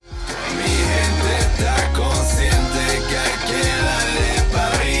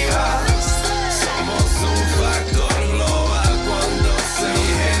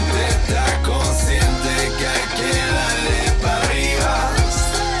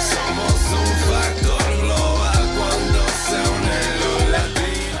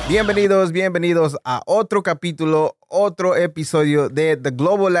Bienvenidos a otro capítulo, otro episodio de The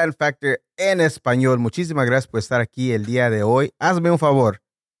Global Land Factor en español. Muchísimas gracias por estar aquí el día de hoy. Hazme un favor,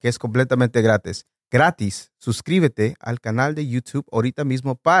 que es completamente gratis. Suscríbete al canal de YouTube ahorita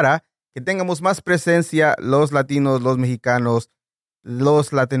mismo para que tengamos más presencia los latinos, los mexicanos,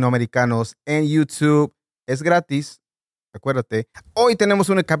 los latinoamericanos en YouTube. Es gratis, acuérdate. Hoy tenemos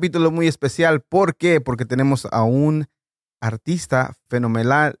un capítulo muy especial. ¿Por qué? Porque tenemos a un artista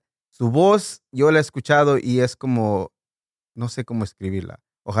fenomenal. Su voz yo la he escuchado y es como, no sé cómo escribirla.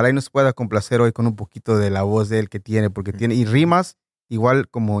 Ojalá y nos pueda complacer hoy con un poquito de la voz de él que tiene, porque tiene y rimas igual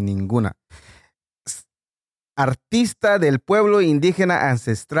como ninguna. Artista del pueblo indígena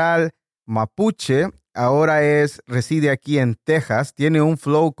ancestral Mapuche, ahora reside aquí en Texas. Tiene un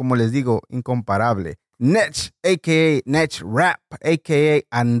flow, como les digo, incomparable. Nech, a.k.a. Nech Rap, a.k.a.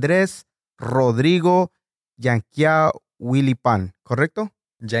 Andrés Rodrigo Yanquiao Willy Pan, ¿correcto?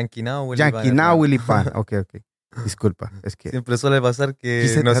 Yanquinao Willy Pan. Ok. Disculpa, es que siempre suele pasar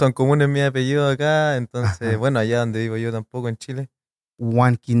que no son comunes mis apellidos acá, entonces, Ajá. bueno, allá donde vivo yo tampoco, en Chile.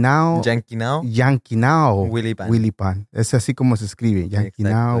 Yanquinao Willy Pan. Es así como se escribe.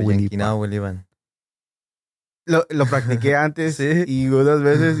 Yanquinao Willy Pan. Lo practiqué antes Sí. y unas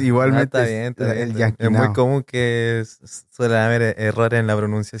veces igualmente. Está bien. El Es Yanquinao. muy común que suele haber errores en la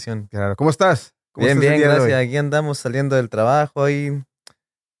pronunciación. Claro. ¿Cómo estás? Bien, gracias. Aquí andamos saliendo del trabajo ahí,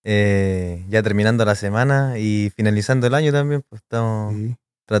 ya terminando la semana y finalizando el año también, pues estamos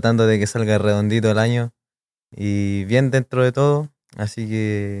tratando de que salga redondito el año y bien dentro de todo, así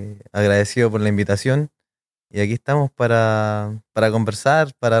que agradecido por la invitación y aquí estamos para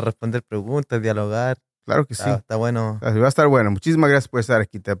conversar, para responder preguntas, dialogar. Claro que sí. Está bueno. Va a estar bueno. Muchísimas gracias por estar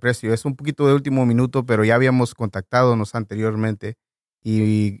aquí, te aprecio. Es un poquito de último minuto, pero ya habíamos contactadonos anteriormente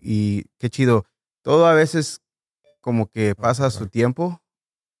y qué chido. Todo a veces como que pasa su tiempo.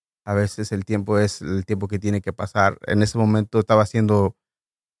 A veces el tiempo es el tiempo que tiene que pasar. En ese momento estaba haciendo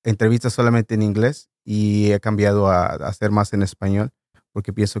entrevistas solamente en inglés y he cambiado a hacer más en español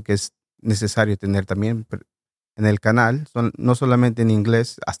porque pienso que es necesario tener también en el canal, no solamente en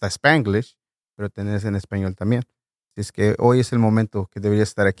inglés, hasta Spanglish, pero tener en español también. Así es que hoy es el momento que debería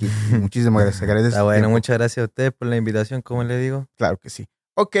estar aquí. Muchísimas gracias. Está bueno, muchas gracias a ustedes por la invitación, como les digo. Claro que sí.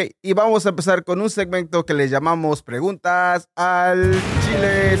 Ok, y vamos a empezar con un segmento que le llamamos Preguntas al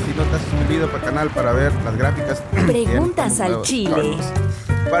Chile. Si no te has suscribido para el canal para ver las gráficas. Preguntas al Chile.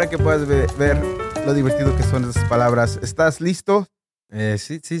 Para que puedas ver lo divertido que son esas palabras. ¿Estás listo?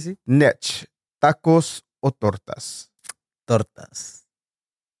 Sí. Nech, ¿tacos o tortas? Tortas.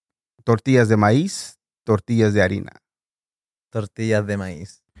 ¿Tortillas de maíz? ¿Tortillas de harina? Tortillas de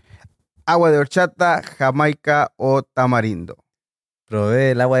maíz. ¿Agua de horchata, jamaica o tamarindo?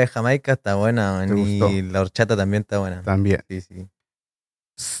 Probé el agua de Jamaica, está buena. ¿Te gustó? Y la horchata también está buena. También. Sí.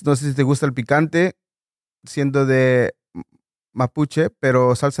 No sé si te gusta el picante, siendo de Mapuche,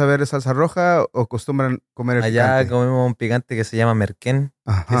 pero salsa verde, salsa roja, o acostumbran comer el picante. Allá comemos un picante que se llama merquén,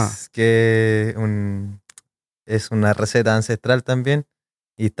 es una receta ancestral también,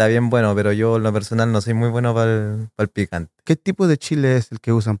 y está bien bueno, pero yo en lo personal no soy muy bueno para el picante. ¿Qué tipo de chile es el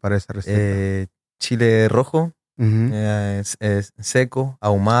que usan para esa receta? Chile rojo. Uh-huh. Es seco,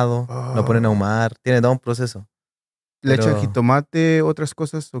 ahumado, lo ponen a ahumar, tiene todo un proceso. ¿Le echan jitomate, otras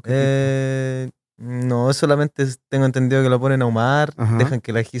cosas? ¿O no, solamente tengo entendido que lo ponen a ahumar, dejan que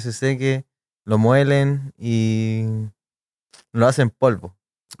el ají se seque, lo muelen y lo hacen polvo.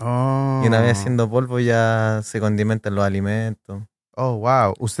 Y una vez haciendo polvo ya se condimentan los alimentos. Oh,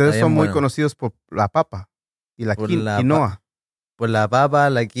 wow. Ustedes son muy conocidos por la papa y la quinoa. Por la papa,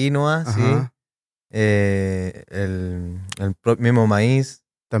 la quinoa, sí. El mismo maíz.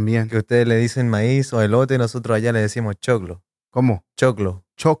 También. Que ustedes le dicen maíz o elote, nosotros allá le decimos choclo. ¿Cómo? Choclo.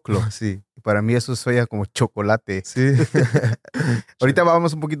 Sí. Para mí eso suena como chocolate. Sí. Ahorita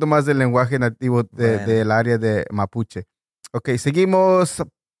vamos un poquito más del lenguaje nativo del área de Mapuche. Ok, seguimos.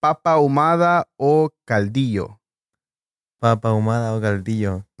 ¿Papa ahumada o caldillo? Papa ahumada o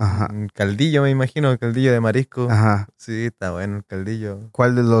caldillo. Ajá. Caldillo, me imagino, caldillo de marisco. Ajá. Sí, está bueno el caldillo.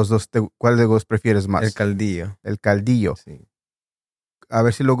 ¿Cuál de los dos prefieres más? El caldillo. El caldillo. Sí. A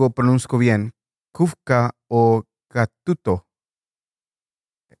ver si luego pronuncio bien. ¿Kufka o catuto?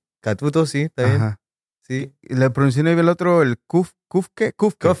 Catuto, sí, está bien. Sí. ¿Le pronuncié bien el otro? ¿El kufke?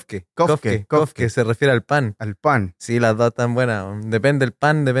 Kofke. Se refiere al pan. Al pan. Sí, las dos están buenas. Depende del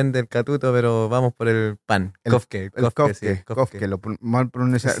pan, depende del catuto, pero vamos por el pan. Kofke. Lo mal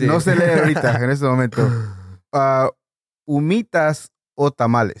pronunciado. Sí. No se lee ahorita, en este momento. ¿Humitas o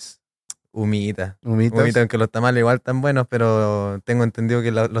tamales? Humitas. Humitas. Humitas, aunque los tamales igual están buenos, pero tengo entendido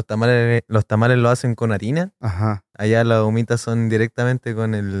que los tamales lo hacen con harina. Ajá. Allá las humitas son directamente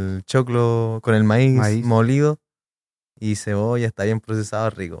con el choclo, con el maíz. Molido y cebolla, está bien procesado,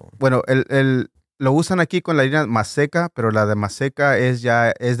 rico. Bueno, lo usan aquí con la harina maseca, pero la de maseca es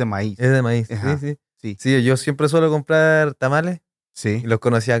de maíz. Es de maíz, Ajá. sí. Sí. Sí, yo siempre suelo comprar tamales. Sí. Y los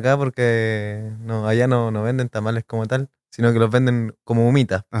conocí acá porque allá no venden tamales como tal, sino que los venden como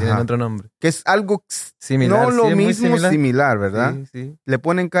humitas, tienen otro nombre. Que es algo similar, no lo sí, mismo, similar, ¿verdad? Sí. ¿Le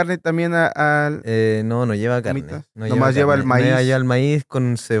ponen carne también al...? No lleva carne. Humitas? No Nomás lleva el maíz. Lleva el maíz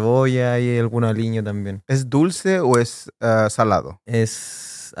con cebolla y algún aliño también. ¿Es dulce o es salado?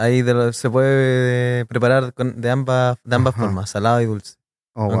 Se puede preparar de ambas formas, salado y dulce.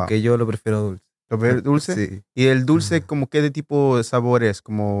 Aunque yo lo prefiero dulce. ¿Lo ves dulce? Sí. ¿Y el dulce como qué de tipo de sabor es?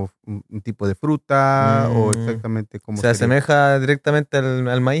 ¿Como un tipo de fruta o exactamente cómo se asemeja directamente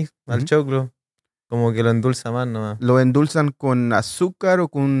al maíz, al choclo, como que lo endulza más nomás. ¿Lo endulzan con azúcar o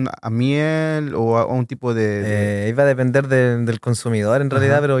con miel o a un tipo de...? Iba a depender del consumidor en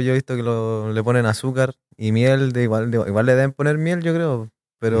realidad, pero yo he visto que le ponen azúcar y miel, igual le deben poner miel yo creo,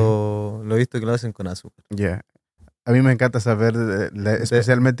 pero lo he visto que lo hacen con azúcar. Ya. A mí me encanta saber,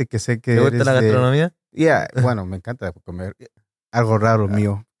 especialmente que sé que ¿Te gusta la gastronomía? Bueno, me encanta comer algo raro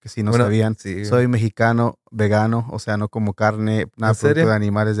mío, que si no sabían. Sí. Soy mexicano, vegano, o sea, no como carne, nada producto de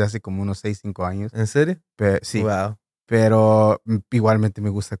animales de hace como unos 6-5 años. ¿En serio? Sí. Wow. Pero igualmente me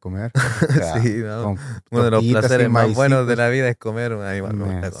gusta comer. O sea, sí, uno de los placeres más buenos de la vida es comer. Igual me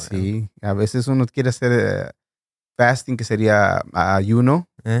gusta comer. Sí, a veces uno quiere hacer fasting, que sería ayuno.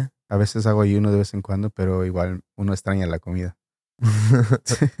 A veces hago ayuno de vez en cuando, pero igual uno extraña la comida.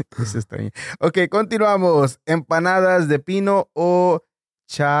 Se extraña. Ok, continuamos. ¿Empanadas de pino o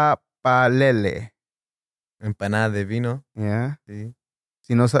chapalele? Empanadas de pino. Sí.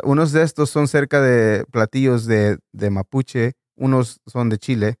 Unos de estos son cerca de platillos de Mapuche, unos son de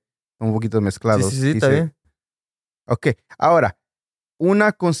Chile, un poquito mezclados. Sí, está bien. Ok, ahora,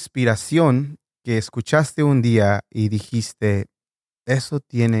 una conspiración que escuchaste un día y dijiste, eso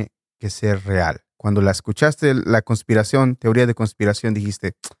tiene que ser real. Cuando la escuchaste, la conspiración, teoría de conspiración,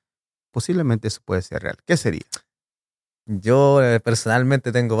 dijiste, posiblemente eso puede ser real. ¿Qué sería? Yo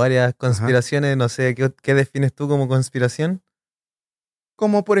personalmente tengo varias conspiraciones. No sé, ¿qué defines tú como conspiración?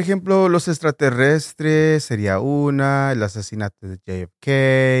 Como por ejemplo los extraterrestres sería una, el asesinato de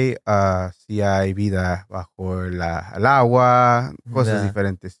JFK, si hay vida bajo el agua, cosas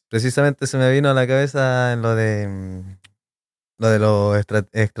diferentes. Precisamente se me vino a la cabeza lo de los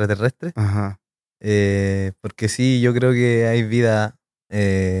extraterrestres. Porque sí, yo creo que hay vida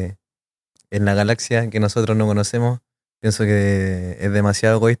en la galaxia que nosotros no conocemos. Pienso que es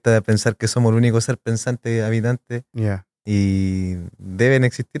demasiado egoísta pensar que somos el único ser pensante habitante. Y deben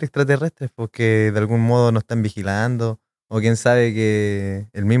existir extraterrestres porque de algún modo nos están vigilando, o quién sabe que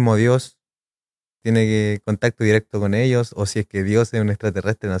el mismo Dios tiene contacto directo con ellos, o si es que Dios es un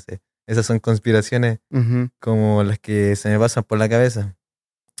extraterrestre, no sé. Esas son conspiraciones como las que se me pasan por la cabeza.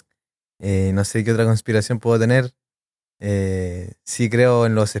 No sé qué otra conspiración puedo tener. Sí creo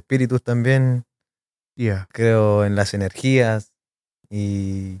en los espíritus también. Creo en las energías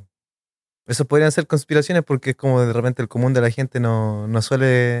y eso podrían ser conspiraciones porque es como de repente el común de la gente no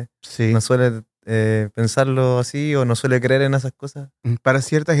suele pensarlo así o no suele creer en esas cosas. Para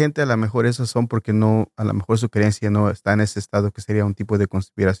cierta gente a lo mejor esos son porque a lo mejor su creencia no está en ese estado que sería un tipo de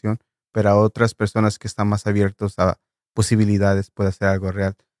conspiración, pero a otras personas que están más abiertos a posibilidades puede ser algo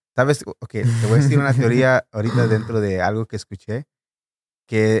real. ¿Sabes? Ok, te voy a decir una teoría ahorita dentro de algo que escuché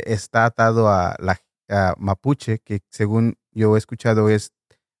que está atado a Mapuche, que según yo he escuchado es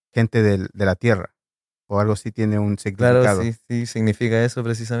gente de la tierra o algo así, tiene un significado. Claro, sí, significa eso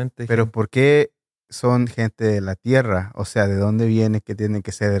precisamente. Pero ¿por qué son gente de la tierra? O sea, ¿de dónde viene que tienen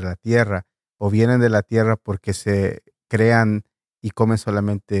que ser de la tierra? ¿O vienen de la tierra porque se crean y comen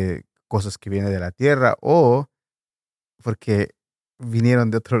solamente cosas que vienen de la tierra? ¿O porque vinieron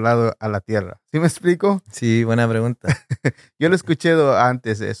de otro lado a la tierra? ¿Sí me explico? Sí, buena pregunta. Yo lo escuché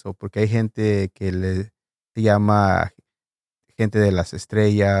antes eso, porque hay gente que se llama gente de las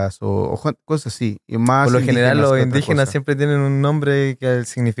estrellas o cosas así. Y más por lo general los indígenas cosa. siempre tienen un nombre que el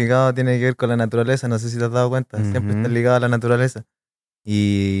significado tiene que ver con la naturaleza, no sé si te has dado cuenta, siempre están ligados a la naturaleza.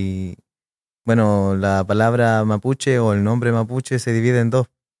 Y bueno, la palabra mapuche o el nombre mapuche se divide en dos.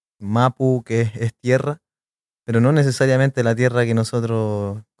 Mapu, que es tierra, pero no necesariamente la tierra que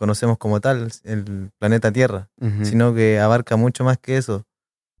nosotros conocemos como tal, el planeta Tierra, sino que abarca mucho más que eso.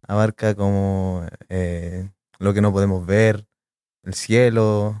 Abarca como lo que no podemos ver, el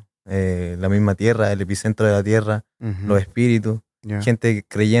cielo, la misma tierra, el epicentro de la tierra, los espíritus. Ya. gente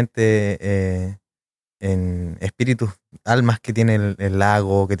creyente en espíritus, almas que tiene el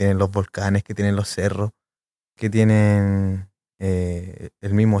lago, que tienen los volcanes, que tienen los cerros, que tienen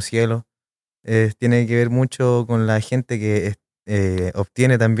el mismo cielo. Tiene que ver mucho con la gente que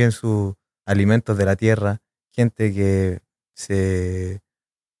obtiene también sus alimentos de la tierra, gente que se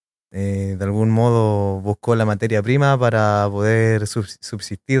de algún modo buscó la materia prima para poder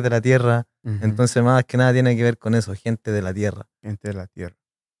subsistir de la tierra. Ujú. Entonces, más que nada tiene que ver con eso, gente de la tierra. Gente de la tierra.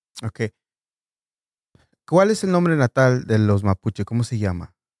 Ok. ¿Cuál es el nombre natal de los mapuche? ¿Cómo se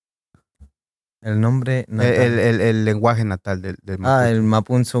llama? El nombre El, natal. el lenguaje natal del mapuche. El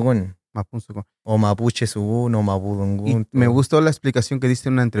Mapun Sugun, Mapunzuko. o Mapuche Sugun, o Mapudungun. Y me gustó la explicación que diste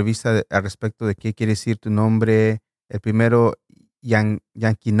en una entrevista al respecto de qué quiere decir tu nombre. El primero,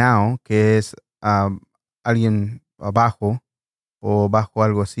 Yanquinao, que es alguien abajo o bajo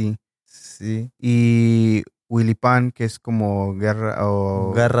algo así. Sí, Y Willipan, que es como guerra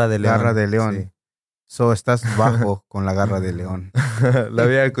o Garra de León. garra de león. Sí. So, estás bajo con la garra de león. ¿La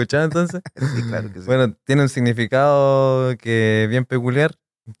había escuchado entonces? Sí, claro que sí. Bueno, tiene un significado que bien peculiar,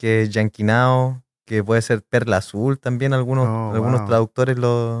 que es yanquinao, que puede ser perla azul también, algunos Wow. traductores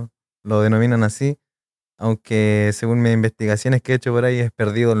lo denominan así, aunque según mis investigaciones que he hecho por ahí es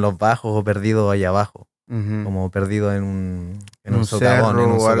perdido en los bajos o perdido allá abajo, Ujú. como perdido en En un socavón, cerro en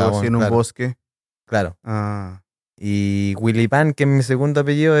un o algo socavón, así, en un claro, bosque. claro. Ah, Y Willy Pan, que es mi segundo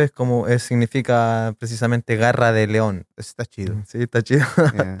apellido, significa precisamente garra de león. está chido. Sí, está chido.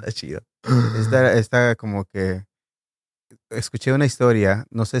 Yeah. Está chido. Está como que escuché una historia,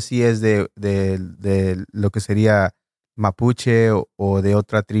 no sé si es de lo que sería mapuche o de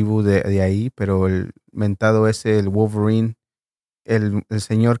otra tribu de ahí, pero el mentado ese, el Wolverine, el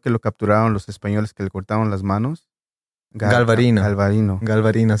señor que lo capturaron los españoles que le cortaron las manos, Galvarino. Galvarino,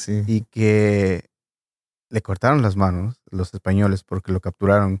 Galvarino, sí. y que le cortaron las manos los españoles porque lo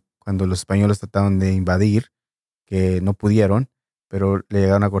capturaron cuando los españoles trataron de invadir, que no pudieron, pero le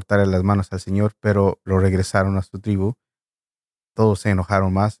llegaron a cortar las manos al señor, pero lo regresaron a su tribu. Todos se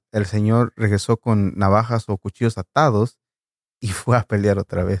enojaron más. El señor regresó con navajas o cuchillos atados y fue a pelear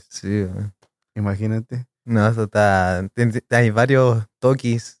otra vez. Sí, güey. Imagínate. No, eso está. Hay varios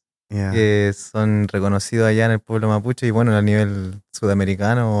toquis Yeah. que son reconocidos allá en el pueblo mapuche y bueno, a nivel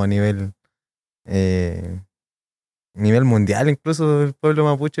sudamericano o a eh, nivel mundial, incluso el pueblo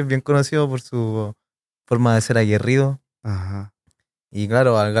mapuche es bien conocido por su forma de ser aguerrido. Ajá. Y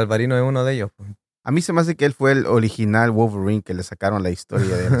claro, al Galvarino es uno de ellos, pues. A mí se me hace que él fue el original Wolverine que le sacaron la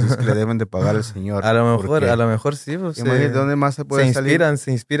historia de los que le deben de pagar al señor. A lo porque mejor sí, pues, imagínate dónde más se puede salir.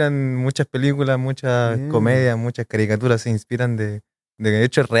 se inspiran muchas películas, muchas Yeah. comedias, muchas caricaturas, se inspiran de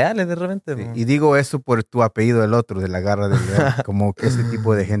hechos reales de repente. Sí, Pues. y digo eso por tu apellido, el otro, de la garra del león. Como que ese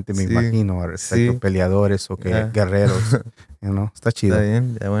tipo de gente me Sí, imagino, respecto sí. peleadores o que Ya. guerreros. Está chido. Está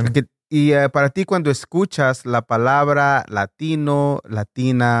bien, ya bueno. Y para ti, cuando escuchas la palabra latino,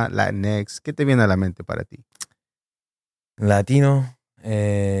 latina, latinx, ¿qué te viene a la mente para ti? Latino,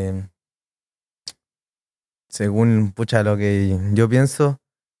 según pucha lo que yo pienso,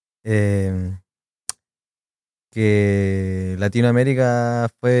 eh, que Latinoamérica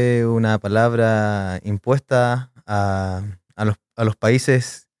fue una palabra impuesta a los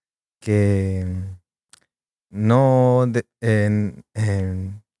países que no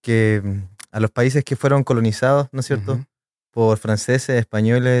que a los países que fueron colonizados, ¿no es cierto? Ujú. Por franceses,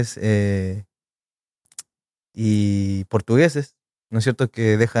 españoles y portugueses, ¿no es cierto?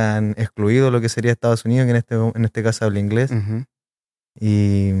 Que dejan excluido lo que sería Estados Unidos, que en este caso habla inglés. Ujú.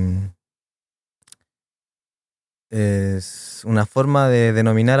 Y es una forma de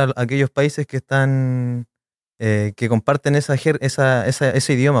denominar a aquellos países que están que comparten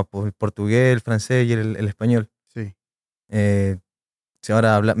ese idioma, pues, el portugués, el francés y el español. Sí. Si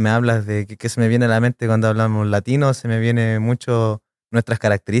ahora me hablas de qué se me viene a la mente cuando hablamos latino, se me viene mucho nuestras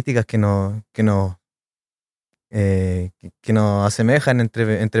características que nos asemejan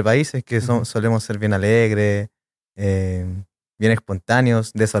entre países, que Ujú. solemos ser bien alegres, bien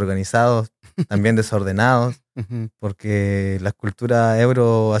espontáneos, desorganizados, también desordenados, Ujú. porque las culturas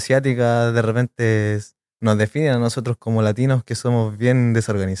euroasiáticas de repente nos definen a nosotros como latinos, que somos bien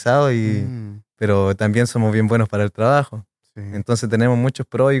desorganizados, Mm, pero también somos bien buenos para el trabajo. sí. Entonces tenemos muchos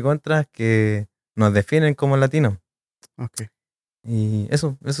pros y contras que nos definen como latinos. Ok. Y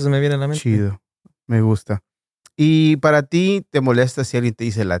eso se me viene a la mente. Chido. Me gusta. Y para ti, ¿te molesta si alguien te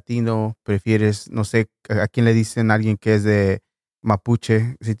dice latino? ¿Prefieres, no sé, a quién le dicen a alguien que es de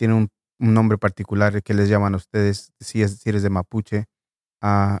Mapuche? Si tiene un nombre particular que les llaman a ustedes, si eres de Mapuche.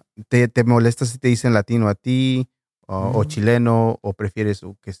 ¿Te molesta si te dicen latino a ti o Mm. chileno o prefieres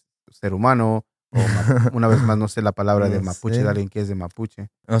que es ser humano Una vez más, no sé la palabra de No mapuche, sé. de alguien que es de mapuche.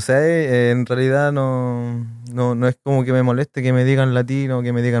 O sea, en realidad no es como que me moleste que me digan latino,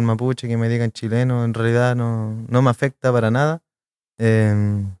 que me digan mapuche, que me digan chileno. En realidad no me afecta para nada.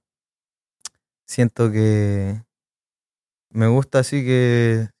 Em, Siento que me gusta así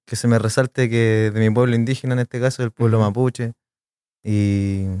que se me resalte que de mi pueblo indígena, en este caso, el pueblo Ujú. mapuche,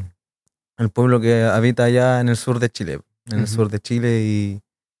 y el pueblo que habita allá en el sur de Chile. En el Ujú. sur de Chile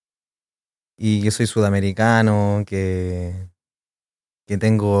y que soy sudamericano, que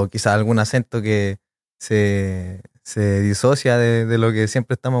tengo quizás algún acento que se disocia de lo que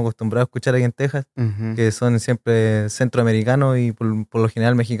siempre estamos acostumbrados a escuchar aquí en Texas, Ujú. que son siempre centroamericanos y por lo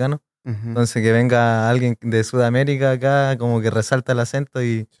general mexicanos. Ujú. Entonces que venga alguien de Sudamérica acá, como que resalta el acento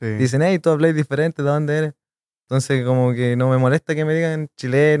y Sí. dicen, hey, tú hablas diferente, ¿de dónde eres? Entonces como que no me molesta que me digan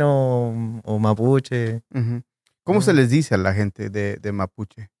chileno o mapuche. Ujú. ¿Cómo se ¿No? les dice a la gente de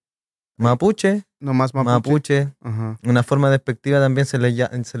mapuche? Ay, Mapuche, ¿nomás mapuche? mapuche, Ajá. una forma despectiva también se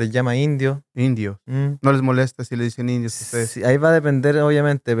les llama indio. Indios. Mm. ¿No les molesta si le dicen indios a ustedes? Sí, ahí va a depender,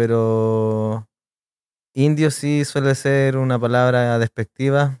 obviamente, pero indio sí suele ser una palabra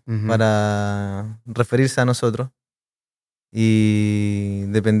despectiva Ujú. para referirse a nosotros. Y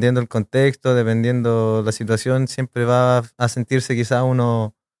dependiendo el contexto, dependiendo la situación, siempre va a sentirse quizá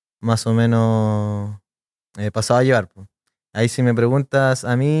uno más o menos pasado a llevar, po. Ahí si me preguntas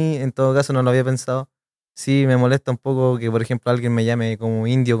a mí, en todo caso no lo había pensado. Sí me molesta un poco que, por ejemplo, alguien me llame como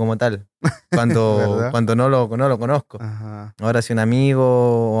indio como tal, cuando, ¿Verdad? cuando no lo conozco. Ajá. Ahora, si un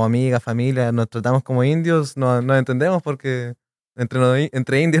amigo o amiga, familia, nos tratamos como indios, no nos entendemos porque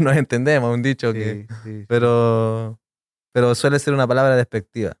entre indios nos entendemos, un dicho que... Sí, sí, sí. Pero, pero suele ser una palabra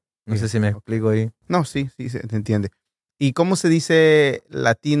despectiva. No sé si Fíjate, me ok. explico ahí. No, sí, sí, se entiende. ¿Y cómo se dice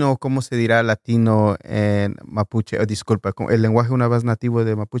latino, cómo se dirá latino en mapuche? Oh, disculpa, el lenguaje una vez nativo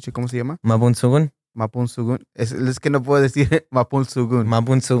de mapuche, ¿cómo se llama? Mapunzugun. Mapunsugun. Es que no puedo decir Mapunsugun.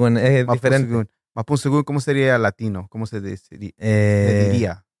 Mapunzugun es diferente. Mapunsugun. Mapunsugun, ¿cómo sería latino? ¿Cómo le Eh,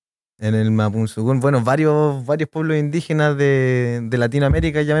 diría? en el Mapunzugun, bueno, varios pueblos indígenas de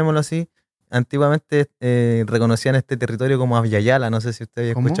Latinoamérica, llamémoslo así, antiguamente reconocían este territorio como Avyayala. No sé si usted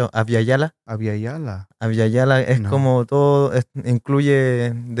había ¿Cómo? escuchado Avyayala. Aviala. Avyayala es No. como todo,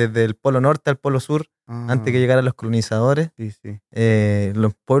 incluye desde el polo norte al polo sur, antes que Ah, llegaran los colonizadores. sí, sí.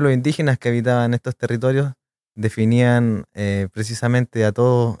 Los pueblos indígenas que habitaban estos territorios definían precisamente a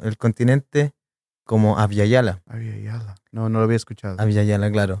todo el continente como Avyayala. Aviala. No, no lo había escuchado. Avyayala,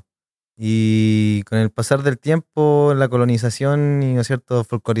 claro. Y con el pasar del tiempo, la colonización y, ¿no es cierto?,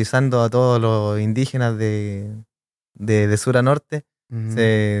 folclorizando a todos los indígenas de sur a norte, Ujú.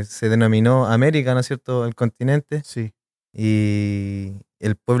 se denominó América, ¿no es cierto?, el continente, Sí. y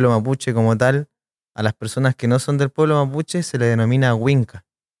el pueblo mapuche como tal, a las personas que no son del pueblo mapuche se le denomina Winca.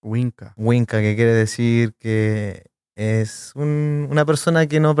 Winca. Winca, que quiere decir que es una persona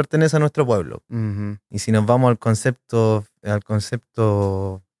que no pertenece a nuestro pueblo. Ujú. Y si nos vamos al concepto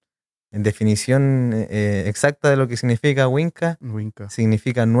en definición exacta de lo que significa Winca, Winca.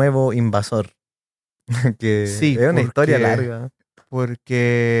 significa nuevo invasor, que Sí, es una historia larga.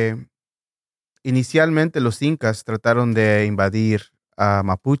 porque inicialmente los incas trataron de invadir a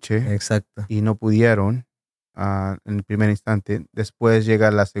Mapuche Exacto. y no pudieron en el primer instante. Después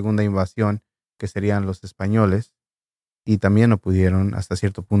llega la segunda invasión, que serían los españoles, y también no pudieron hasta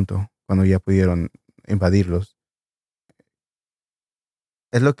cierto punto, cuando ya pudieron invadirlos.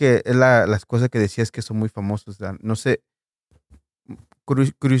 Es lo que es las cosas que decías que son muy famosos. No sé,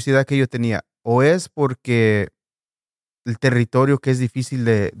 curiosidad que yo tenía. O es porque el territorio que es difícil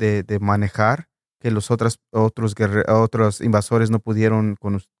de manejar, que los otros invasores no pudieron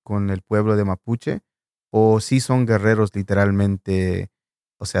con el pueblo de Mapuche, o sí son guerreros literalmente,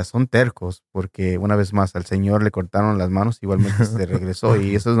 o sea, son tercos, porque una vez más al señor le cortaron las manos, igualmente se regresó,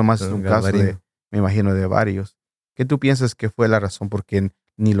 y eso es nomás Son un caso de, Galvarino. me imagino, de varios. ¿Qué tú piensas que fue la razón por qué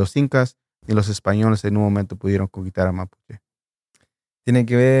ni los incas ni los españoles en un momento pudieron conquistar a Mapuche? Tiene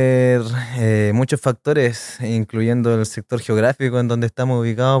que ver muchos factores, incluyendo el sector geográfico en donde estamos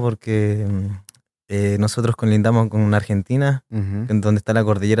ubicados, porque nosotros colindamos con Argentina, Ujú. en donde está la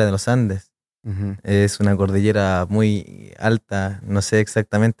cordillera de los Andes. Ujú. Es una cordillera muy alta, no sé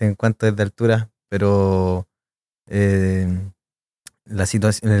exactamente en cuánto es de altura, pero eh, la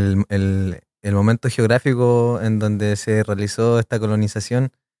situación, el momento geográfico en donde se realizó esta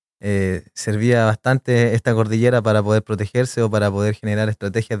colonización servía bastante esta cordillera para poder protegerse o para poder generar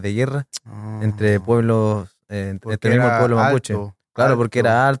estrategias de guerra entre Ah, pueblos, entre porque mismo el era pueblo mapuche. alto, Claro, porque alto.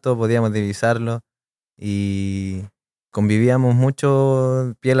 era alto, podíamos divisarlo y convivíamos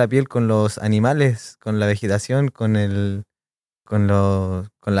mucho piel a piel con los animales, con la vegetación,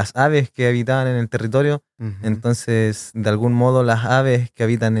 con las aves que habitaban en el territorio. Entonces, de algún modo, las aves que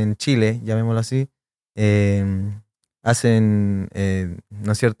habitan en Chile, llamémoslo así, hacen,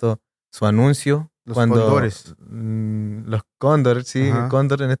 ¿no es cierto?, su anuncio. Los cuando cóndores. Los cóndores, sí, Ajá. el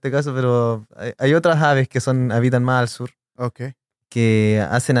cóndor en este caso, pero hay otras aves que habitan más al sur, Ok. que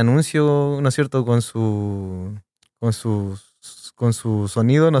hacen anuncio, ¿no es cierto?, con su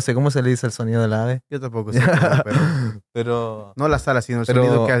sonido. No sé cómo se le dice el sonido de la ave. Yo tampoco sé, Pero no las alas, sino el pero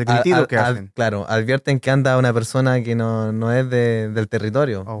sonido, el gritido que hacen. claro, advierten que anda una persona que no es del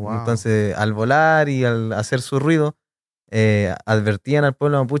territorio. Oh, wow. Entonces, al volar y al hacer su ruido, advertían al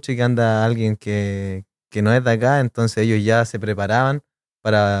pueblo mapuche que anda alguien que no es de acá. Entonces ellos ya se preparaban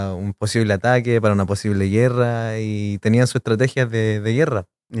para un posible ataque, para una posible guerra, y tenían sus estrategias de guerra.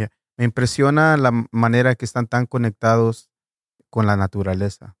 Yeah. Me impresiona la manera que están tan conectados con la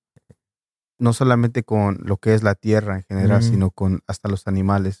naturaleza. No solamente con lo que es la tierra en general, sino con hasta los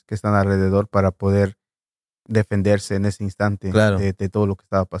animales que están alrededor para poder defenderse en ese instante Claro. de todo lo que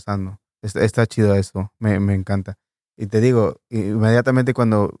estaba pasando. Está chido eso, me encanta. Y te digo, inmediatamente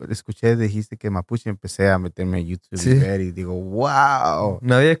cuando escuché, dijiste que Mapuche, empecé a meterme en YouTube Sí. y ver, y digo, wow.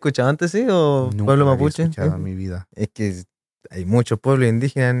 ¿No había escuchado antes, sí? ¿O Nunca pueblo lo había mapuche? escuchado en mi vida. Es que hay muchos pueblos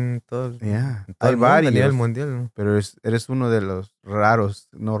indígenas en todo, Yeah. en todo Hay el mundo, a nivel varios, mundial, ¿no? pero eres uno de los raros,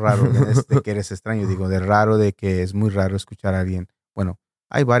 no raro, de que eres extraño, digo, de raro, de que es muy raro escuchar a alguien. Bueno,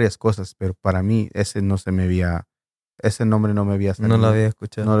 hay varias cosas, pero para mí ese nombre no me había salido. No lo había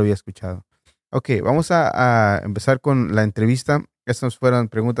escuchado. No lo había escuchado. Ok, vamos a empezar con la entrevista. Estas fueron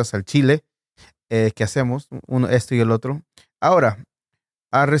preguntas al Chile que hacemos, esto y el otro. Ahora,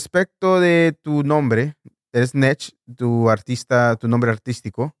 al respecto de tu nombre, es Nech, tu nombre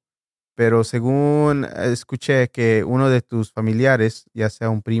artístico, pero según escuché que uno de tus familiares, ya sea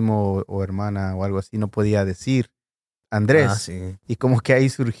un primo o hermana o algo así, no podía decir Andrés. Sí. Y como que ahí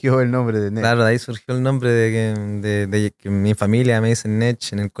surgió el nombre de Nech. Claro, de ahí surgió el nombre de que mi familia me dicen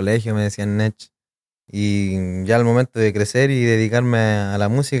Nech, en el colegio me decían Nech. Y ya al momento de crecer y dedicarme a la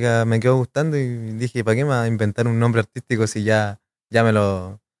música me quedó gustando, y dije, ¿para qué me voy a inventar un nombre artístico si ya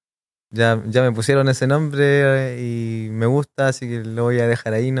me pusieron ese nombre y me gusta? Así que lo voy a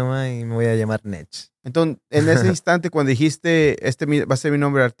dejar ahí nomás y me voy a llamar Nech. Entonces, en ese instante, cuando dijiste, va a ser mi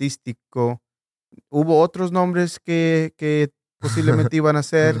nombre artístico, ¿hubo otros nombres que posiblemente iban a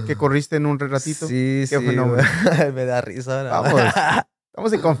ser, que corriste en un ratito? Sí, ¿Qué sí, fue el nombre? me da risa ahora. Vamos,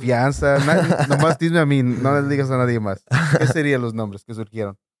 estamos en confianza. Nomás dime a mí, no le digas a nadie más. ¿Qué serían los nombres que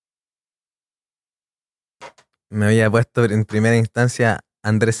surgieron? Me había puesto en primera instancia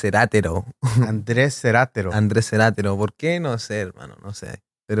Andrés Cerátero. Andrés Cerátero. Andrés Cerátero. ¿Por qué? No sé, hermano, no sé.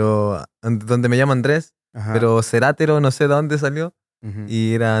 Pero donde me llamo Andrés, Ajá. pero Cerátero no sé de dónde salió. Ujú.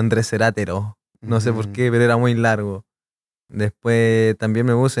 Y era Andrés Cerátero. No sé por qué, pero era muy largo. Después también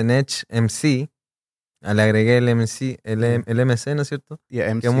me puse Nech MC. Le agregué el MC, el MC, ¿no es cierto? Yeah,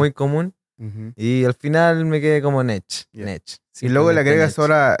 Que MC. es muy común. Ujú. Y al final me quedé como Nech. Yeah. Nech. Y luego le Simplemente agregas Nech.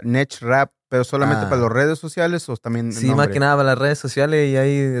 ahora Nech Rap, pero solamente para las redes sociales o también Sí, más que nada para las redes sociales, y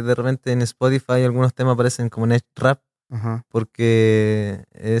ahí de repente en Spotify algunos temas aparecen como Nech Rap, Ajá. porque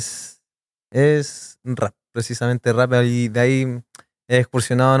es rap, precisamente rap, y de ahí he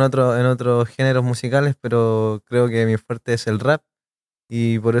excursionado en otros géneros musicales, pero creo que mi fuerte es el rap,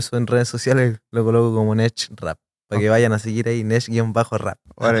 y por eso en redes sociales lo coloco como Nech Rap, para que vayan a seguir ahí, Nech-rap.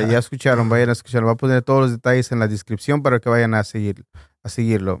 Ahora, ya escucharon, vayan a escucharlo. Voy a poner todos los detalles en la descripción para que vayan a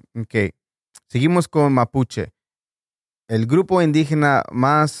seguirlo. Ok. Seguimos con Mapuche. El grupo indígena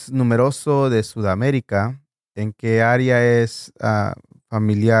más numeroso de Sudamérica. ¿En qué área es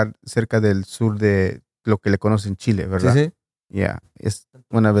familiar cerca del sur de lo que le conocen Chile, verdad? Sí, sí. Ya, es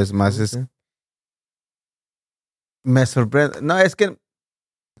una vez más. Me sorprende. No, es que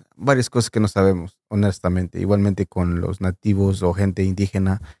varias cosas que no sabemos, honestamente. Igualmente con los nativos o gente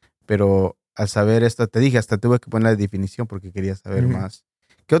indígena. Pero al saber esto, te dije, hasta tuve que poner la definición porque quería saber más.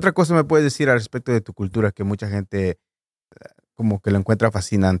 ¿Qué otra cosa me puedes decir al respecto de tu cultura que mucha gente como que lo encuentra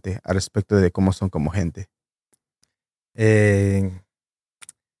fascinante al respecto de cómo son como gente?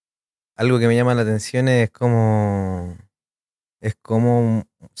 Algo que me llama la atención es cómo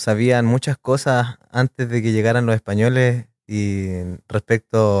sabían muchas cosas antes de que llegaran los españoles, y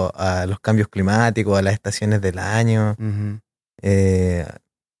respecto a los cambios climáticos, a las estaciones del año, eh,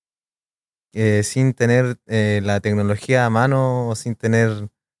 sin tener la tecnología a mano, o sin tener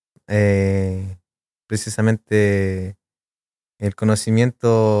precisamente el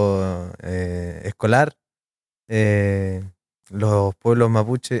conocimiento escolar. Los pueblos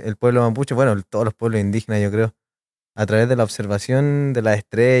mapuche, el pueblo mapuche, bueno, todos los pueblos indígenas, yo creo, a través de la observación de las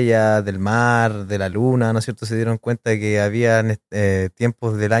estrellas, del mar, de la luna, ¿no es cierto? Se dieron cuenta de que había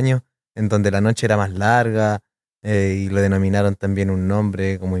tiempos del año en donde la noche era más larga, y lo denominaron también un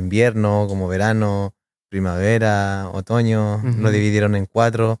nombre como invierno, como verano, primavera, otoño. Lo dividieron en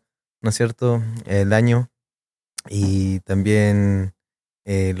 4, ¿no es cierto? El año. Y también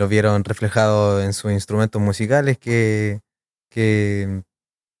lo vieron reflejado en sus instrumentos musicales que, que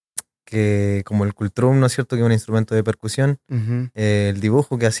como el cultrum, ¿no es cierto?, que es un instrumento de percusión. El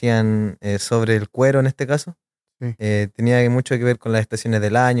dibujo que hacían sobre el cuero en este caso, Sí. tenía mucho que ver con las estaciones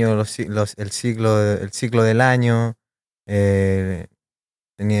del año, el ciclo del año. eh,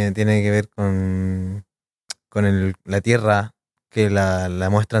 tiene que ver con la Tierra, que la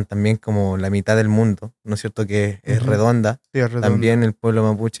muestran también como la mitad del mundo, ¿no es cierto?, que es redonda. Sí, es redondo. También el pueblo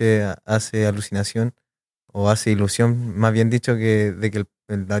mapuche hace alucinación o hace ilusión, más bien dicho, de que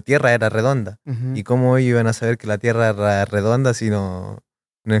la Tierra era redonda. ¿Y cómo ellos iban a saber que la Tierra era redonda si no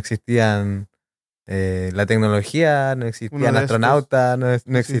existían la tecnología, no existían astronautas,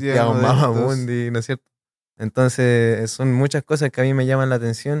 no existía un Mamamundi, ¿no es cierto? Entonces son muchas cosas que a mí me llaman la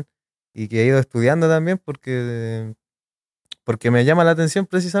atención y que he ido estudiando también porque me llama la atención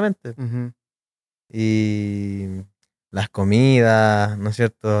precisamente. Y las comidas, ¿no es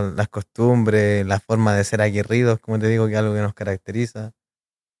cierto? Las costumbres, la forma de ser aguerridos, como te digo, que es algo que nos caracteriza.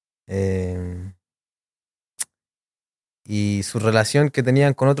 Eh, y su relación que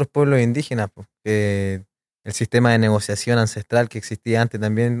tenían con otros pueblos indígenas, pues, que el sistema de negociación ancestral que existía antes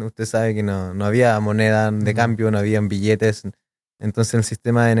también, usted sabe que no había moneda de cambio, no habían billetes. Entonces el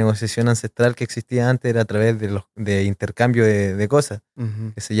sistema de negociación ancestral que existía antes era a través de intercambio de cosas,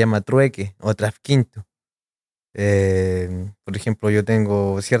 que se llama trueque o trasquinto. Por ejemplo, yo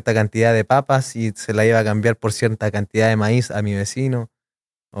tengo cierta cantidad de papas y se la iba a cambiar por cierta cantidad de maíz a mi vecino,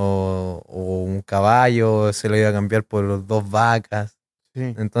 o un caballo se lo iba a cambiar por 2 vacas.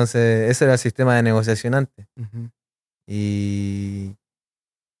 Sí. Entonces ese era el sistema de negociación antes. ¿Y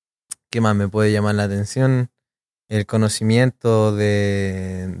qué más me puede llamar la atención? El conocimiento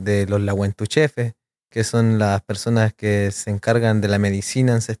de los lahuentuchefes, que son las personas que se encargan de la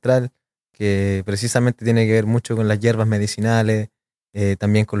medicina ancestral, que precisamente tiene que ver mucho con las hierbas medicinales,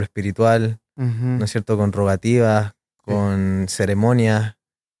 también con lo espiritual, ¿no es cierto?, con rogativas, con ceremonias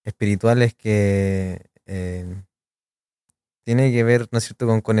espirituales que tiene que ver, ¿no es cierto?,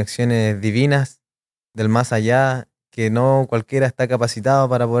 con conexiones divinas del más allá, que no cualquiera está capacitado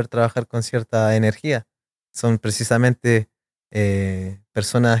para poder trabajar con cierta energía. Son precisamente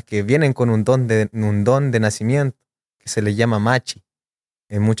personas que vienen con un don de nacimiento, que se les llama machi.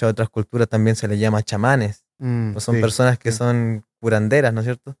 En muchas otras culturas también se les llama chamanes. Pues son personas que son curanderas, ¿no es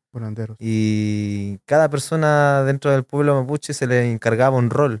cierto? Curanderos. Y cada persona dentro del pueblo mapuche se le encargaba un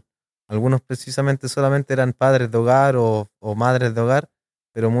rol. Algunos precisamente solamente eran padres de hogar o madres de hogar,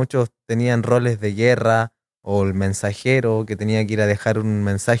 pero muchos tenían roles de guerra, o el mensajero que tenía que ir a dejar un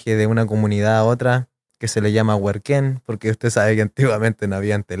mensaje de una comunidad a otra, que se le llama huerquén, porque usted sabe que antiguamente no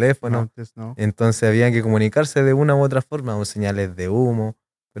habían teléfono. No, antes no. Entonces había que comunicarse de una u otra forma, o señales de humo,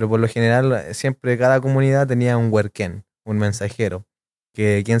 pero por lo general siempre cada comunidad tenía un huerquén, un mensajero,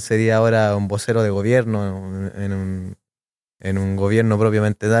 que quién sería ahora un vocero de gobierno en un gobierno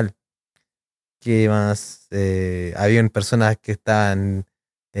propiamente tal. ¿Qué más? Habían personas que estaban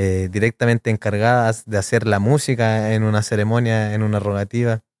directamente encargadas de hacer la música en una ceremonia, en una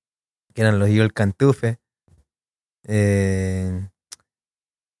rogativa, que eran los Yol Cantufe.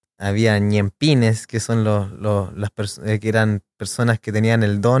 Había ñempines, que son que eran personas que tenían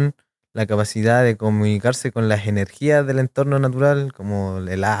el don, la capacidad de comunicarse con las energías del entorno natural, como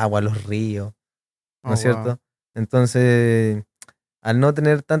el agua, los ríos, ¿no es cierto? Entonces, al no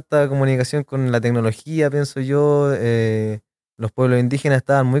tener tanta comunicación con la tecnología, pienso yo, los pueblos indígenas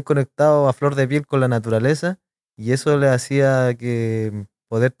estaban muy conectados a flor de piel con la naturaleza, y eso les hacía que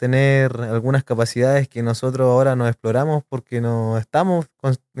poder tener algunas capacidades que nosotros ahora no exploramos porque no estamos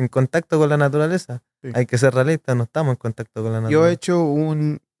en contacto con la naturaleza. Sí. Hay que ser realistas, no estamos en contacto con la naturaleza. Yo he hecho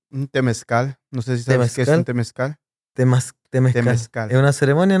un temezcal. No sé si sabes qué es un temezcal. Temezcal. Es una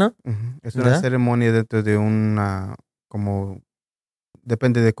ceremonia, ¿no? Es una ceremonia dentro de una, como,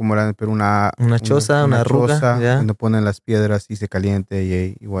 depende de cómo era, pero una choza, una ruca, choza, donde ponen las piedras y se caliente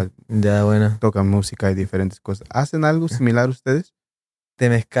y igual bueno, tocan música y diferentes cosas. ¿Hacen algo similar ustedes?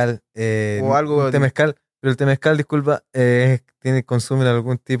 Temezcal. O algo temezcal. Pero el temezcal, disculpa, consumen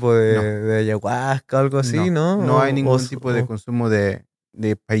algún tipo de ayahuasca o algo así, ¿no? No hay ningún tipo de consumo de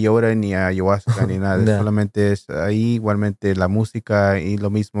peyote ni ayahuasca ni nada. Solamente es ahí igualmente la música y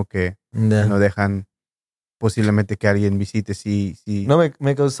lo mismo que nos dejan posiblemente que alguien visite si No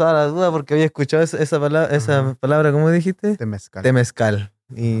me causaba la duda porque había escuchado esa palabra, ¿cómo dijiste? temezcal. Temezcal.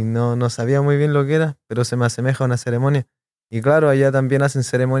 Y no sabía muy bien lo que era, pero se me asemeja a una ceremonia. Y claro, allá también hacen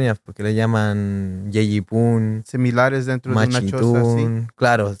ceremonias porque le llaman Yeyipún, Similares dentro de una choza, sí. Machitún.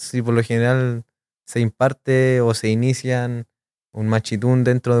 Claro, sí, por lo general se imparte o se inician un Machitún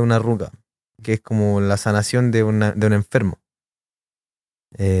dentro de una ruca, que es como la sanación de un enfermo.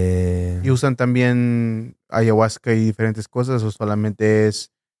 ¿Y usan también ayahuasca y diferentes cosas o solamente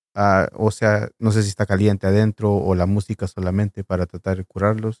es, o sea, no sé si está caliente adentro o la música solamente para tratar de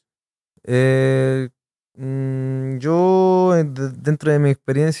curarlos? Eh, yo, dentro de mi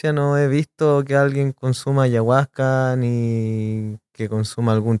experiencia, no he visto que alguien consuma ayahuasca ni que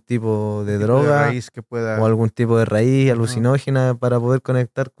consuma algún tipo de Tipo de droga raíz que o pueda... algún tipo de raíz Ajá. alucinógena para poder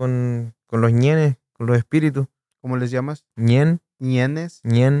conectar con los ñenes, con los espíritus. ¿Cómo les llamas? Ñen, ¿Ñenes?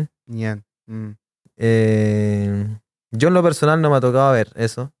 ñen. Ñan. Eh, yo en lo personal no me ha tocado ver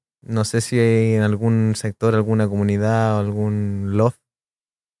eso. No sé si en algún sector, alguna comunidad o algún loft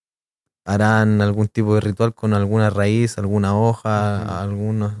harán algún tipo de ritual con alguna raíz, alguna hoja,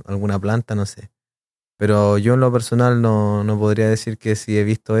 alguna planta, no sé. Pero yo en lo personal no podría decir que si he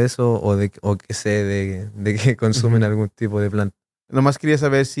visto eso o que sé de que consumen algún tipo de planta. Nomás quería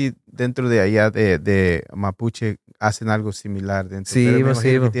saber si dentro de allá de Mapuche hacen algo similar dentro. Sí, Pero me pues sí,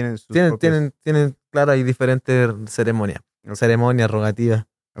 imagino que pues. tienen sus propios... Claro, hay diferentes ceremonias, Ok, ceremonias rogativas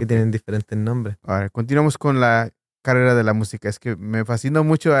que ok. tienen diferentes nombres. Ahora, continuamos con la carrera de la música. Es que me fascina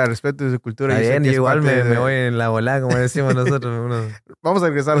mucho al respecto de su cultura. Está Yo sé bien, que yo es igual parte me de... voy en la volada, como decimos nosotros. Vamos a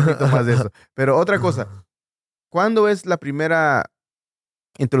regresar un poquito más de eso. Pero otra cosa, ¿cuándo es la primera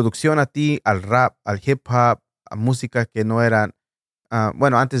introducción a ti al rap, al hip hop, a música que no eran...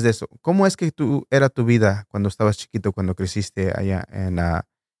 bueno, antes de eso, ¿cómo es que era tu vida cuando estabas chiquito, cuando creciste allá en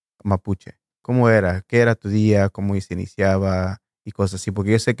Mapuche? ¿Cómo era? ¿Qué era tu día? ¿Cómo se iniciaba? Y cosas así.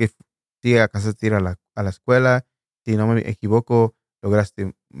 Porque yo sé que sí, acabaste de ir a la escuela. Si no me equivoco,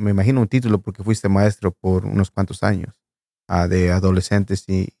 lograste, me imagino, un título porque fuiste maestro por unos cuantos años de adolescentes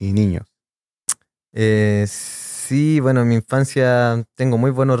y niños. Sí, bueno, en mi infancia tengo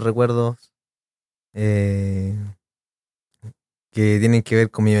muy buenos recuerdos eh, que tienen que ver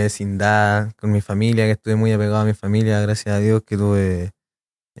con mi vecindad, con mi familia, que estuve muy apegado a mi familia, gracias a Dios que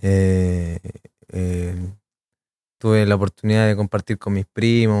eh, eh, tuve la oportunidad de compartir con mis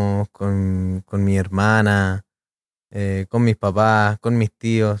primos, con mi hermana, con mis papás, con mis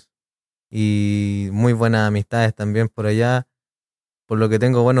tíos y muy buenas amistades también por allá, por lo que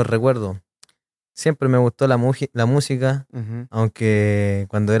tengo buenos recuerdos. Siempre me gustó la música, Ujú. aunque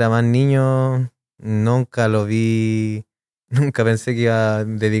cuando era más niño nunca lo vi, nunca pensé que iba a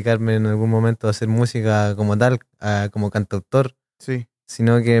dedicarme en algún momento a hacer música como tal, como cantautor, Sí.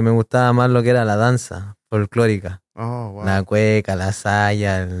 sino que me gustaba más lo que era la danza folclórica, Oh, la wow. cueca, la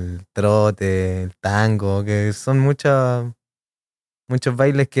saya, el trote, el tango, que son muchos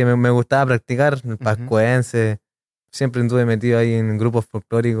bailes que me gustaba practicar, el Ujú, pascuense, siempre estuve metido ahí en grupos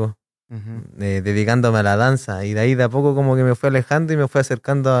folclóricos ujú. dedicándome a la danza y de ahí de a poco como que me fue alejando y me fue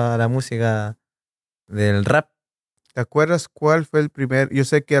acercando a la música del rap. ¿Te acuerdas cuál fue el primer? Yo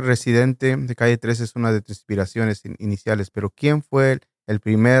sé que Residente de Calle 13 es una de tus inspiraciones iniciales, pero ¿quién fue el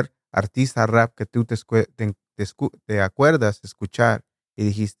primer artista rap que tú te acuerdas escuchar y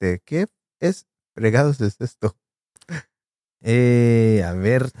dijiste, ¿qué es fregados es esto? A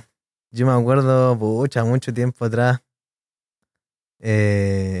ver, yo me acuerdo, pucha, mucho tiempo atrás,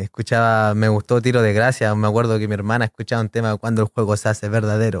 escuchaba, me gustó Tiro de Gracia, me acuerdo que mi hermana escuchaba un tema cuando el juego se hace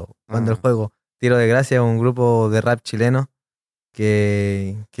verdadero, cuando el Ah, juego, Tiro de Gracia es un grupo de rap chileno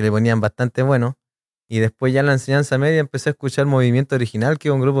que le ponían bastante bueno. Y después ya en la enseñanza media empecé a escuchar Movimiento Original, que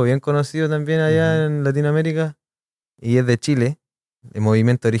es un grupo bien conocido también allá ujú. en Latinoamérica y es de Chile, de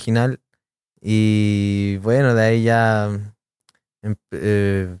Movimiento Original. Y bueno, de ahí ya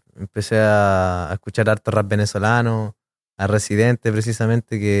empecé a escuchar harto rap venezolano, a Residente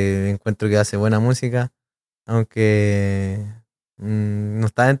precisamente, que encuentro que hace buena música, aunque no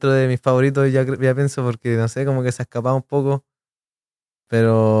está dentro de mis favoritos, ya pienso, porque no sé, como que se ha escapado un poco.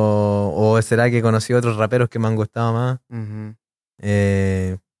 Pero, o será que conocí otros raperos que me han gustado más. Ujú.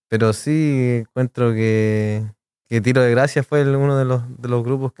 Eh, pero sí encuentro que Tiro de Gracia fue uno de los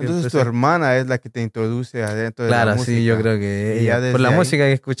grupos que Entonces tu empecé. hermana es la que te introduce adentro de la Claro, sí, yo música creo que y ya ella, por la desde ahí, música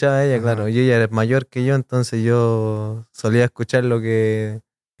que escuchaba ella, claro, ajá, y ella era mayor que yo, entonces yo solía escuchar lo que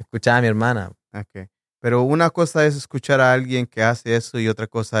escuchaba mi hermana. ok. Pero una cosa es escuchar a alguien que hace eso y otra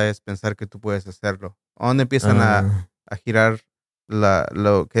cosa es pensar que tú puedes hacerlo. ¿A dónde empiezan Ah, a girar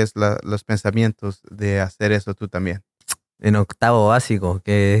lo que es los pensamientos de hacer eso tú también? en octavo básico,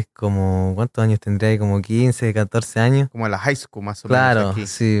 que es como, ¿cuántos años tendría ahí? Como 15, 14 años. Como en la high school, más o Claro, menos aquí.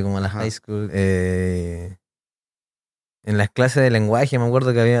 sí, como en la Ajá. high school. En las clases de lenguaje me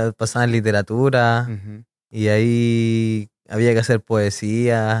acuerdo que pasaban literatura Ujú. y ahí había que hacer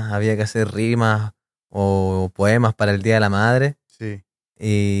poesía, había que hacer rimas o poemas para el Día de la Madre. Sí.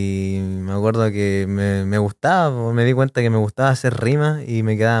 Y me acuerdo que me gustaba, pues, me di cuenta que me gustaba hacer rimas y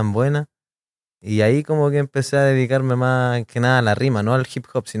me quedaban buenas. Y ahí como que empecé a dedicarme más que nada a la rima, no al hip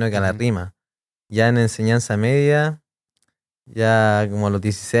hop, sino que a la Ujú. rima. Ya en enseñanza media, ya como a los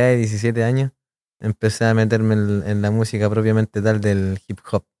 16, 17 años, empecé a meterme en la música propiamente tal del hip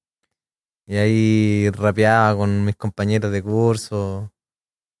hop. Y ahí rapeaba con mis compañeros de curso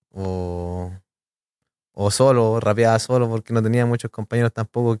o, o solo, rapeaba solo porque no tenía muchos compañeros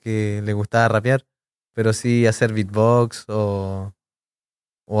tampoco que les gustaba rapear, pero sí hacer beatbox o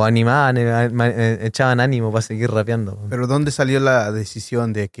animaban, echaban ánimo para seguir rapeando. Pero ¿dónde salió la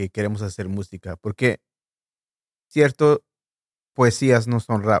decisión de que queremos hacer música? Porque, cierto, poesías no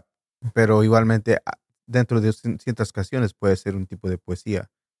son rap, pero igualmente dentro de ciertas canciones puede ser un tipo de poesía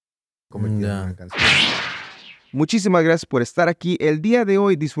convertida en una Ya. canción. Muchísimas gracias por estar aquí el día de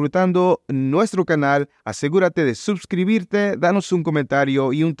hoy disfrutando nuestro canal. Asegúrate de suscribirte, danos un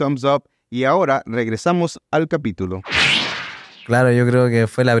comentario y un thumbs up. Y ahora regresamos al capítulo. Claro, yo creo que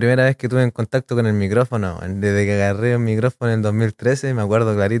fue la primera vez que tuve en contacto con el micrófono. Desde que agarré el micrófono en 2013, me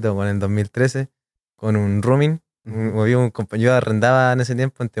acuerdo clarito con el 2013, con un rooming. Ujú. Había un compañero, yo arrendaba en ese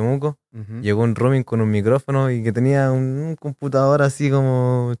tiempo en Temuco. Ujú. Llegó un rooming con un micrófono y que tenía un computador así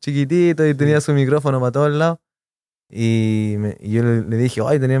como chiquitito y tenía Sí. su micrófono para todos lados. Y yo le dije,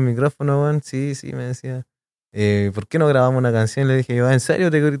 ay, ¿tenía un micrófono, weón? Sí, sí, me decía. ¿Por qué no grabamos una canción? Le dije, yo, ¿en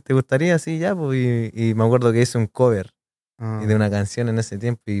serio te gustaría? Sí, ya, pues. Y me acuerdo que hice un cover de Ah, una canción en ese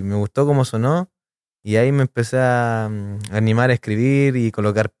tiempo y me gustó cómo sonó. Y ahí me empecé a animar a escribir y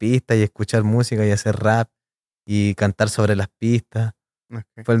colocar pistas y escuchar música y hacer rap y cantar sobre las pistas.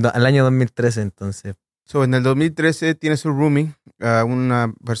 ok. Fue el año 2013 entonces. So, en el 2013 tienes un roomie,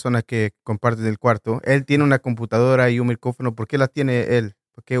 una persona que comparte el cuarto. Él tiene una computadora y un micrófono. ¿Por qué la tiene él?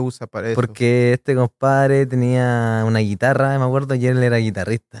 ¿Por qué usa para eso? Porque este compadre tenía una guitarra, me acuerdo, y él era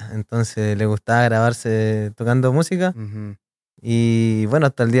guitarrista. Entonces le gustaba grabarse tocando música. Ujú. Y bueno,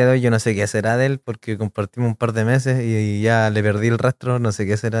 hasta el día de hoy yo no sé qué será de él porque compartimos un par de meses y ya le perdí el rastro, no sé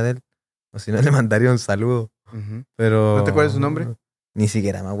qué será de él. O si no, le mandaría un saludo. Ujú. ¿No te acuerdas su nombre? Pero ni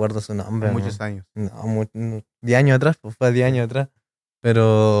siquiera me acuerdo su Por nombre. muchos años. No, 10 años atrás, pues fue 10 años atrás.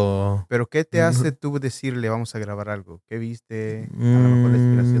 Pero Pero ¿qué te hace tú decirle vamos a grabar algo? ¿Qué viste? A lo mejor la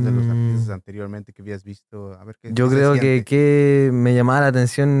inspiración de los artistas anteriormente que habías visto. A ver qué yo se creo siente. que me llamaba la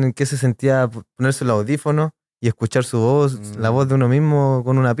atención que se sentía ponerse los audífonos y escuchar su voz, la voz Mm, de uno mismo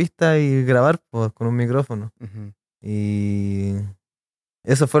con una pista y grabar pues, con un micrófono. ujú. Y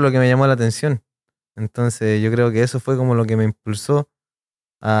eso fue lo que me llamó la atención. Entonces yo creo que eso fue como lo que me impulsó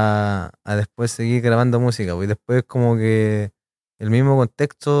a después seguir grabando música, pues. Y después como que el mismo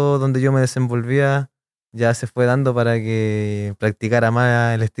contexto donde yo me desenvolvía ya se fue dando para que practicara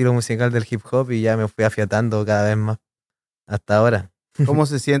más el estilo musical del hip hop y ya me fui afiatando cada vez más hasta ahora. ¿Cómo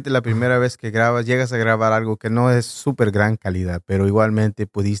se siente la primera vez que grabas? Llegas a grabar algo que no es súper gran calidad, pero igualmente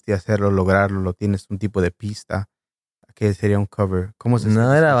pudiste hacerlo, lograrlo, lo tienes un tipo de pista, que sería un cover. ¿Cómo se No,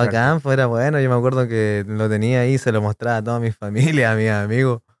 siente era escucharte? bacán, pues era bueno. Yo me acuerdo que lo tenía ahí, se lo mostraba a toda mi familia, a mis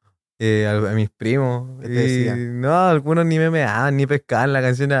amigos. A mis primos. ¿Qué te Y decían? no, algunos ni me meaban, ni pescaban la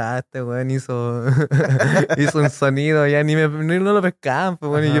canción. Este weón hizo, hizo un sonido, ya no lo pescaban, pues,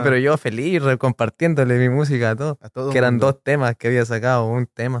 bueno, Ajá, pero yo feliz, compartiéndole mi música a todos. a todo Que eran mundo. 2 temas que había sacado, un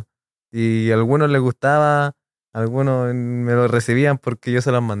tema. Y a algunos les gustaba, algunos me lo recibían porque yo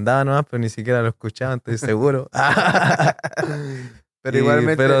se los mandaba nomás, pero ni siquiera lo escuchaban, estoy seguro. Pero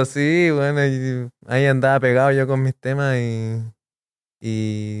igualmente, Pero sí, bueno, ahí andaba pegado yo con mis temas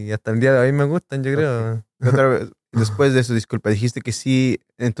y hasta el día de hoy me gustan, yo ok. creo. Y otra vez, después de eso, disculpa, dijiste que sí,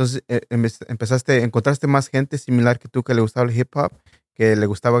 entonces encontraste más gente similar que tú que le gustaba el hip hop, que le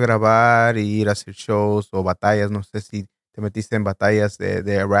gustaba grabar y ir a hacer shows o batallas, no sé si te metiste en batallas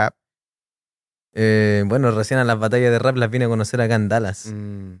de rap. Bueno, recién a las batallas de rap las vine a conocer acá en Dallas.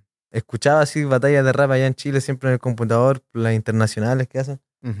 Mm, Escuchaba así batallas de rap allá en Chile, siempre en el computador, las internacionales que hacen.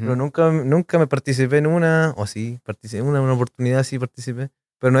 Pero ujú. nunca me participé en una, o sí, participé en una oportunidad, sí participé.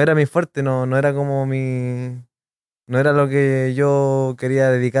 Pero no era mi fuerte, no era como no era lo que yo quería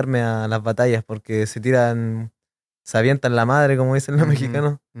dedicarme a las batallas, porque se avientan la madre, como dicen los Ujú,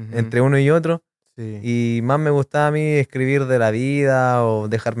 mexicanos, ujú. entre uno y otro. Sí. Y más me gustaba a mí escribir de la vida o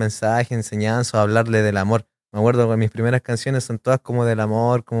dejar mensajes, enseñanzas, hablarle del amor. Me acuerdo que mis primeras canciones son todas como del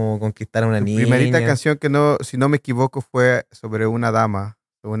amor, como conquistar a una Tu niña. primerita canción que no, si no me equivoco, fue sobre una dama,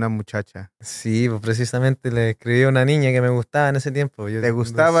 sobre una muchacha. Sí, pues precisamente le escribí a una niña que me gustaba en ese tiempo. Yo ¿Le no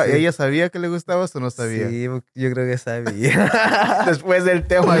gustaba? sé. ¿Ella sabía que le gustabas o no sabía? Sí, pues, yo creo que sabía. Después del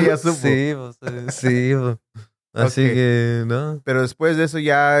tema ya supo. Sí, pues, sí, pues. Así Ok. que, ¿no? Pero después de eso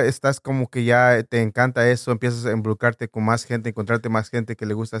ya estás como que ya te encanta eso, empiezas a involucrarte con más gente, encontrarte más gente que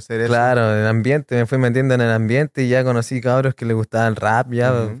le gusta hacer eso. Claro, el ambiente, me fui metiendo en el ambiente y ya conocí cabros que les gustaba el rap,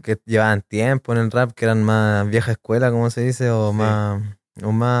 ya Ujú. que llevaban tiempo en el rap, que eran más vieja escuela, como se dice, Sí.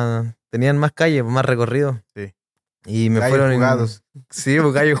 o más, tenían más calle, más recorrido. Sí. Y me Gallos fueron, jugados. sí,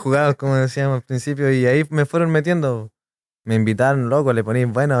 pues gallos jugados, como decíamos al principio, y ahí me fueron metiendo. Me invitaron, loco, le poní,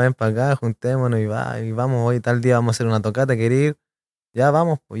 bueno, ven para acá, juntémonos y vamos, hoy tal día vamos a hacer una tocata, ¿querés ir? Ya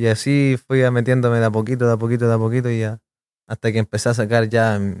vamos, pues, y así fui metiéndome de a poquito, de a poquito, de a poquito, y ya, hasta que empecé a sacar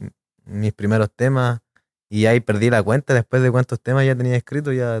ya mis primeros temas, y ahí perdí la cuenta después de cuántos temas ya tenía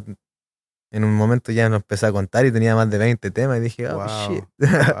escrito, ya en un momento ya no empecé a contar y tenía más de 20 temas, y dije, oh, shit.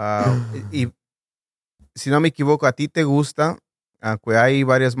 Wow. Wow. Y si no me equivoco, a ti te gusta, aunque hay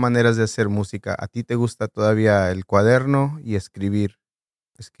varias maneras de hacer música, a ti te gusta todavía el cuaderno y escribir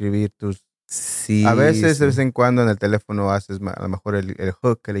tus... A Sí, veces, de vez sí. en cuando en el teléfono haces a lo mejor el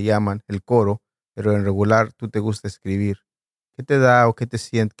hook que le llaman, el coro, pero en regular tú te gusta escribir. ¿Qué te da o qué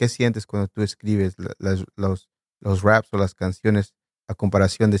sientes cuando tú escribes los raps o las canciones a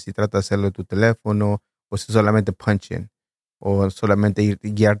comparación de si tratas de hacerlo en tu teléfono o si solamente punch-in o solamente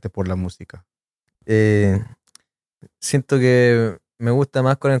guiarte por la música? Eh, Siento que me gusta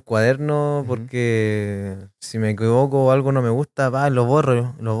más con el cuaderno Ujú, porque si me equivoco o algo no me gusta, va, lo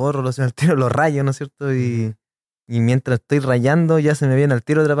borro, lo sé al tiro, lo rayo, ¿no es cierto? ujú. Y mientras estoy rayando ya se me viene al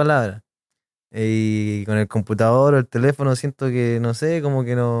tiro otra palabra. Y con el computador o el teléfono siento que, no sé, como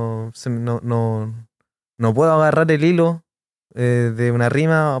que no puedo agarrar el hilo de una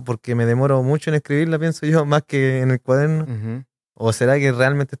rima porque me demoro mucho en escribirla, pienso yo, más que en el cuaderno. Ujú. O será que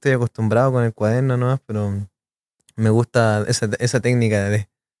realmente estoy acostumbrado con el cuaderno, ¿no? Pero me gusta esa técnica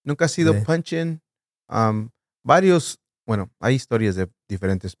Nunca ha sido de- punch-in. Varios, bueno, hay historias de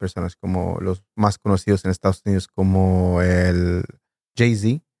diferentes personas, como los más conocidos en Estados Unidos, como el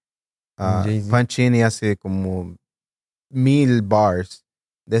Jay-Z. Jay-Z. Punch-in y hace como 1000 bars.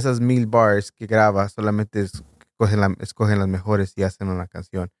 De esas 1000 bars que graba, solamente escogen las mejores y hacen una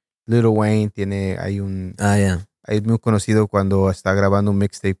canción. Lil Wayne Ah, ya. es muy conocido cuando está grabando un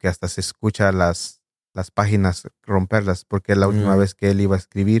mixtape que hasta se escucha las páginas romperlas, porque es la última Mm, vez que él iba a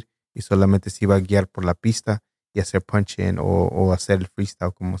escribir y solamente se iba a guiar por la pista y hacer punch-in o hacer el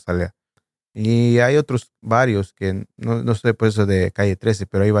freestyle como sale. Y hay otros varios que no estoy por eso de Calle 13,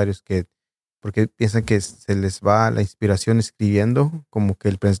 pero hay varios que, porque piensan que se les va la inspiración escribiendo, como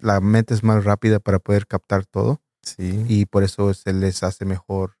que la mente es más rápida para poder captar todo sí. y por eso se les hace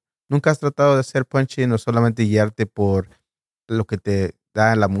mejor. ¿Nunca has tratado de hacer punching o solamente guiarte por lo que te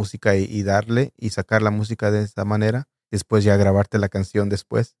da la música y darle y sacar la música de esa manera? Después ya grabarte la canción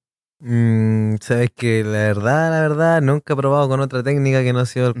después. Sabes que la verdad, nunca he probado con otra técnica que no ha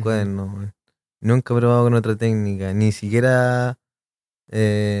sido el Ujú. cuaderno, weón. Nunca he probado con otra técnica. Ni siquiera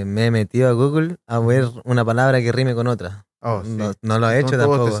me he metido a Google a ver Ujú. una palabra que rime con otra. Oh, sí. No lo he No hecho todo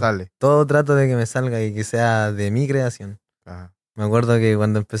te tampoco. sale. Todo trato de que me salga y que sea de mi creación. Ajá. Me acuerdo que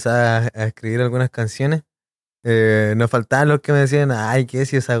cuando empecé a escribir algunas canciones, nos faltaban los que me decían, ay, ¿qué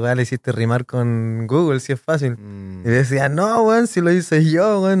si esa weá la hiciste rimar con Google, si es fácil? Y Mm, decía, no, weón, si lo hice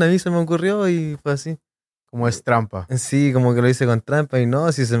yo, weón, a mí se me ocurrió y fue así. como es trampa. Sí, como que lo hice con trampa y no,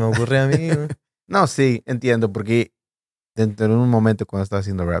 si se me ocurrió a mí, weón. No, sí, entiendo, porque dentro de un momento cuando estaba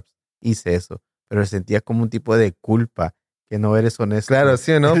haciendo raps hice eso, pero sentía como un tipo de culpa que no eres Claro, honesto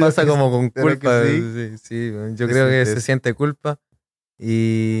sí o no, de lo pasa que, como con de lo que culpa. sí Sí, sí, weón. Yo te creo que se sientes. siente culpa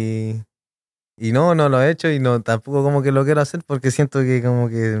y, y no lo he hecho y no tampoco como que lo quiero hacer porque siento que como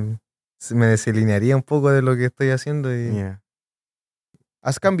que se me desalinearía un poco de lo que estoy haciendo y Yeah.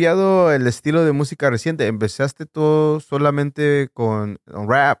 ¿Has cambiado el estilo de música reciente? ¿Empezaste todo solamente con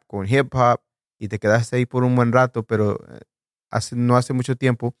rap, con hip hop y te quedaste ahí por un buen rato, pero no hace mucho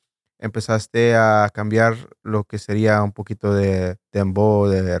tiempo empezaste a cambiar lo que sería un poquito de dembow,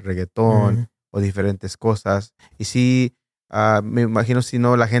 de reggaetón mm, o diferentes cosas? Y sí, me imagino si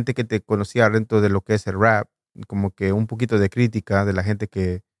no, la gente que te conocía dentro de lo que es el rap, como que un poquito de crítica de la gente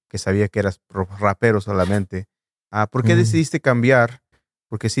que sabía que eras rapero solamente. ¿Por qué mm. decidiste cambiar?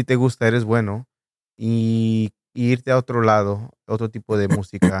 Porque si te gusta, eres bueno, y irte a otro lado, otro tipo de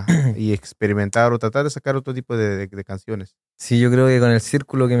música, y experimentar o tratar de sacar otro tipo de canciones. Sí, yo creo que con el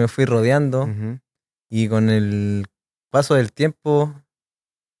círculo que me fui rodeando Ujú, y con el paso del tiempo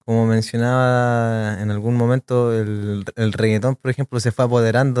como mencionaba en algún momento, el reggaetón, por ejemplo, se fue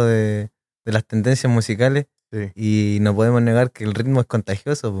apoderando de las tendencias musicales Sí. y no podemos negar que el ritmo es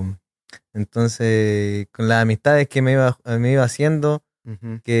contagioso, po. Entonces, con las amistades que me iba haciendo,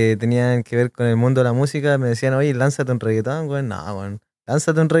 Ujú. que tenían que ver con el mundo de la música, me decían, oye, lánzate un reggaetón, weón. No, weón.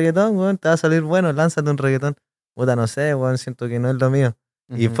 Lánzate un reggaetón, weón. Te va a salir bueno, lánzate un reggaetón. Puta, no sé, weón. Siento que no es lo mío.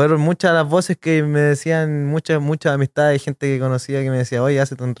 Y Ujú. fueron muchas las voces que me decían, muchas amistades, gente que conocía que me decía, oye,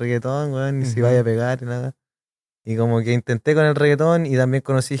 hazte un reggaetón, weón, y si vaya a Ujú. pegar y nada. Y como que intenté con el reggaetón y también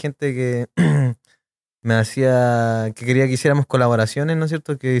conocí gente que que quería que hiciéramos colaboraciones, ¿no es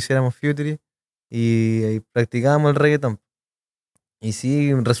cierto? Que hiciéramos featuring y practicábamos el reggaetón. Y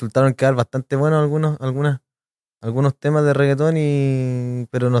sí, resultaron quedar bastante buenos algunos temas de reggaetón,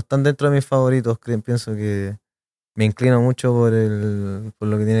 pero no están dentro de mis favoritos. Pienso que me inclino mucho por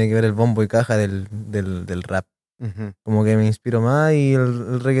lo que tiene que ver el bombo y caja del rap. Ujú. Como que me inspiro más y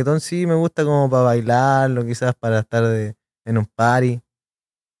el reggaetón sí me gusta como para bailarlo, quizás para estar en un party.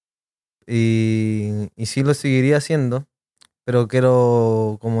 Y sí lo seguiría haciendo, pero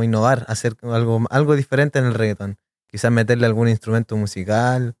quiero como innovar, hacer algo diferente en el reggaetón. Quizás meterle algún instrumento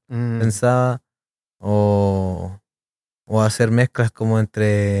musical, Mm. pensaba, o, o hacer mezclas como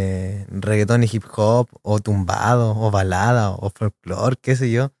entre reggaetón y hip hop, o tumbado, o balada, o folclore, qué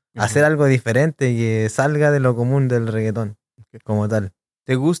sé yo. Hacer Ajá. algo diferente que salga de lo común del reggaetón, Ok. como tal.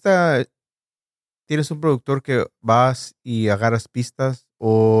 ¿Te gusta, tienes un productor que vas y agarras pistas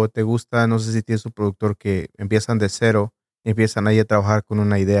o te gusta, no sé si tienes un productor que empiezan de cero y empiezan ahí a trabajar con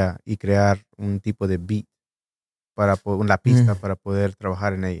una idea y crear un tipo de beat para una Mm. pista para poder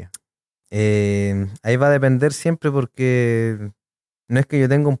trabajar en ella? Ahí va a depender siempre porque no es que yo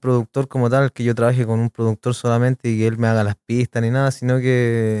tenga un productor como tal, que yo trabaje con un productor solamente y que él me haga las pistas ni nada, sino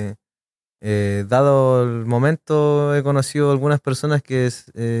que dado el momento he conocido algunas personas que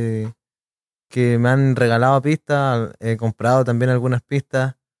me han regalado pistas, he comprado también algunas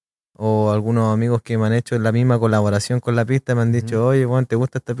pistas o algunos amigos que me han hecho la misma colaboración con la pista me han Ujú. dicho, oye, Juan, ¿te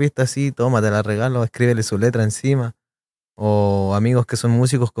gusta esta pista? Sí, toma, te la regalo, escríbele su letra encima. O amigos que son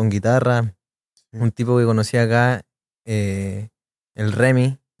músicos con guitarra, Sí. un tipo que conocí acá, eh, el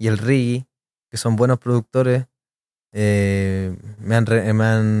Remy y el Riggy, que son buenos productores, me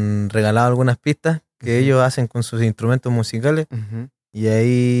han regalado algunas pistas que Ujú. ellos hacen con sus instrumentos musicales Ujú. y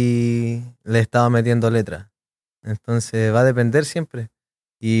ahí le estaba metiendo letras. Entonces va a depender siempre.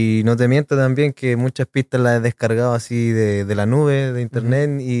 Y no te miento también que muchas pistas las he descargado así de la nube, de Ujú.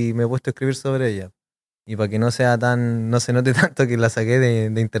 internet y me he puesto a escribir sobre ellas. Y para que no se note tanto que la saqué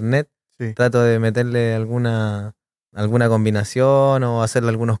de internet, Sí. trato de meterle alguna combinación o hacerle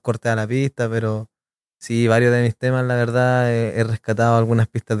algunos cortes a la pista, pero sí, varios de mis temas, la verdad, he rescatado algunas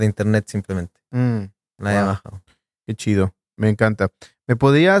pistas de internet simplemente. Las he Wow. bajado. Qué chido, me encanta. ¿Me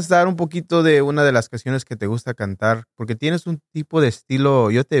podrías dar un poquito de una de las canciones que te gusta cantar? Porque tienes un tipo de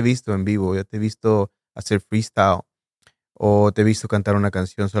estilo, yo te he visto en vivo, yo te he visto hacer freestyle o te he visto cantar una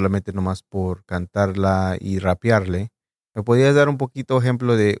canción solamente nomás por cantarla y rapearle. ¿Me podrías dar un poquito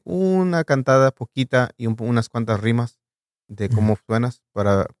ejemplo de una cantada poquita y unas cuantas rimas de cómo suenas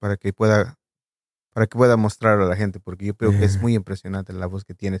para que pueda mostrar a la gente? Porque yo creo que es muy impresionante la voz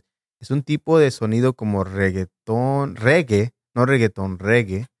que tienes. Es un tipo de sonido como reggaetón, reggae, no reggaetón,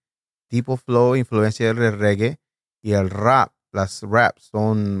 reggae, tipo flow, influencia del reggae y el rap. Las raps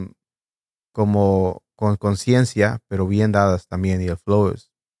son como con conciencia, pero bien dadas también y el flow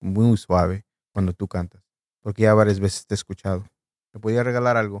es muy suave cuando tú cantas. Porque ya varias veces te he escuchado. ¿Me podía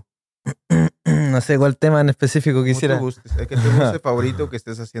regalar algo? No sé cuál tema en específico Como tú quisiera. gustes. El que te guste favorito que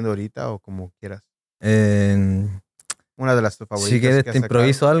estés haciendo ahorita o como quieras. Eh, Una de las si favoritas quieres que has te sacado.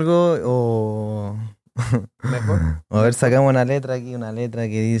 improviso algo o... Mejor, A ver, mejor. sacamos una letra aquí, una letra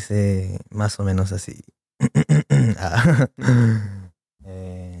que dice más o menos así. Ah.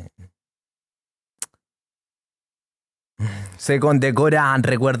 Eh, Se condecoran,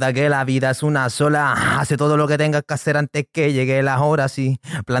 recuerda que la vida es una sola. Hace todo lo que tengas que hacer antes que llegue la hora, sí.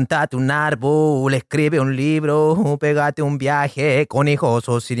 Plántate un árbol, escribe un libro, pégate un viaje con hijos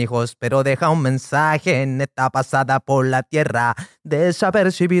o sin hijos, pero deja un mensaje en esta pasada por la tierra.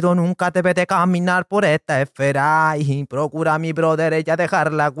 Desapercibido, nunca te vete caminar por esta esfera. Y procura, mi brother, ella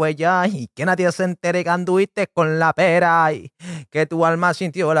dejar la huella y que nadie se entere que anduviste con la pera y que tu alma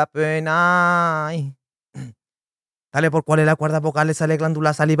sintió la pena. Dale por cuál es la cuerda vocales, sale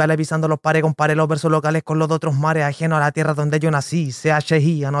glándula saliva, pisando los pares, compare los versos locales con los de otros mares, ajeno a la tierra donde yo nací.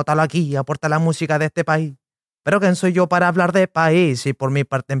 CHI, anótalo aquí, aporta la música de este país. Pero ¿quién soy yo para hablar de país? Y por mi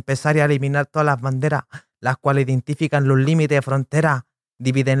parte empezaré a eliminar todas las banderas, las cuales identifican los límites de frontera,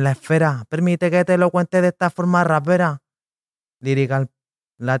 dividen la esfera, permite que te lo cuente de esta forma rapera. Lyrical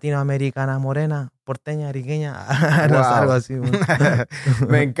latinoamericana, morena, porteña, ariqueña, no sé, Wow. algo así.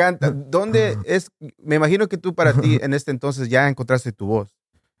 Me encanta. ¿Dónde es? Me imagino que tú para ti en este entonces ya encontraste tu voz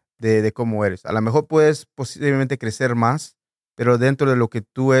de cómo eres. A lo mejor puedes posiblemente crecer más, pero dentro de lo que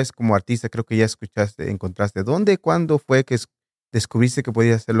tú es como artista, creo que ya escuchaste, encontraste. ¿Dónde, cuándo fue que descubriste que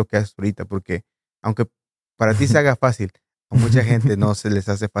podías hacer lo que haces ahorita? Porque aunque para ti se haga fácil, a mucha gente no se les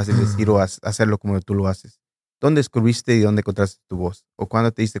hace fácil decir o hacerlo como tú lo haces. ¿Dónde descubriste y dónde encontraste tu voz? ¿O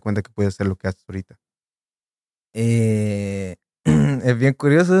cuándo te diste cuenta que puedes hacer lo que haces ahorita? Es bien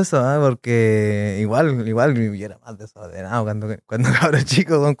curioso eso, ¿ah? Porque igual yo era más desordenado cuando cabro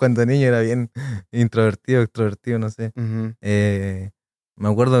chico, weón, cuando niño era bien introvertido, extrovertido, no sé. Ujú, Me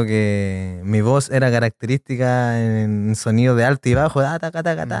acuerdo que mi voz era característica en sonido de alto y bajo, taca,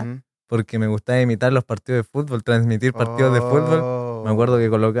 taca, ta, ujú. porque me gustaba imitar los partidos de fútbol, transmitir partidos de fútbol. Me acuerdo que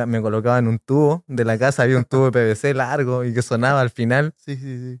Oh. me colocaba en un tubo de la casa, había un tubo de PVC largo y que sonaba al final. Sí,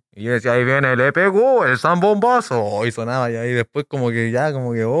 sí, sí. Y yo decía, ahí viene el EPQ, el zambombazo. Y sonaba y ahí después como que ya,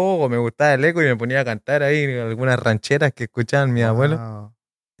 como que, me gustaba el eco y me ponía a cantar ahí algunas rancheras que escuchaban mis abuelos. Wow.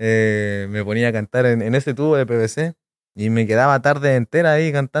 Me ponía a cantar en ese tubo de PVC y me quedaba tarde entera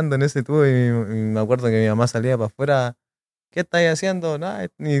ahí cantando en ese tubo y me acuerdo que mi mamá salía para afuera. ¿Qué estáis haciendo? Nada,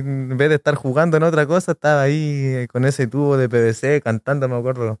 y en vez de estar jugando en otra cosa, estaba ahí con ese tubo de PVC cantando, me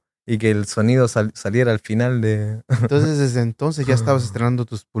acuerdo. Y que el sonido saliera al final de... Entonces, desde entonces ya estabas estrenando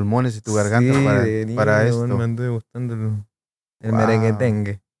tus pulmones y tu Sí, garganta de para niño, weón, me esto. anduve gustando el Wow.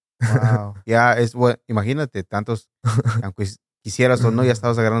 merenguetengue. Wow. Ya es bueno, imagínate, tantos, aunque quisieras o no, ya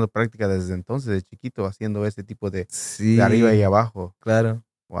estabas agarrando práctica desde entonces, de chiquito, haciendo ese tipo de arriba y Sí, abajo. claro.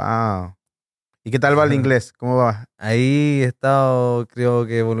 Wow. ¿Y qué tal va el inglés? ¿Cómo va? Ahí he estado, creo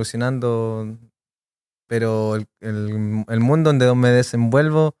que evolucionando, pero el mundo donde me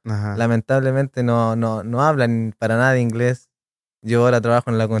desenvuelvo, Ajá. lamentablemente no hablan para nada inglés. Yo ahora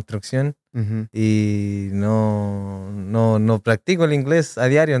trabajo en la construcción Ujú. y no practico el inglés a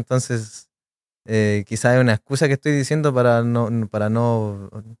diario, entonces quizás es una excusa que estoy diciendo para no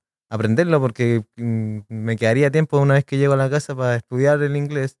aprenderlo, porque me quedaría tiempo una vez que llego a la casa para estudiar el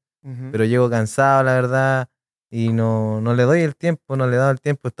inglés, Ujú. pero llego cansado, la verdad, y no le doy el tiempo, no le he dado el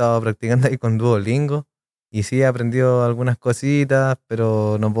tiempo. He estado practicando ahí con Duolingo y sí he aprendido algunas cositas,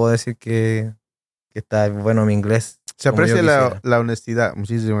 pero no puedo decir que está bueno mi inglés Se como yo aprecia quisiera. la honestidad.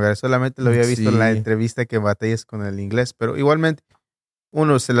 Muchísimas gracias. Solamente lo había visto en la Sí, entrevista que batallas con el inglés, pero igualmente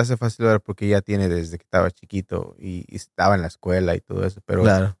uno se le hace fácil ahora porque ya tiene desde que estaba chiquito y estaba en la escuela y todo eso, pero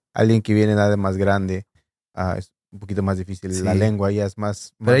claro, alguien que viene nada más grande, es un poquito más difícil. La sí. lengua ya es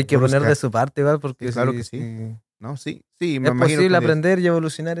más, Pero más hay que poner de brusca. su parte igual, Sí, porque claro sí, que sí. sí. No, sí, sí, me Es imagino que posible un día. aprender y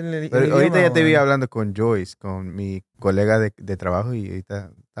evolucionar en el Pero ahorita idioma, ya te vi weón. hablando con Joyce, con mi colega de trabajo, y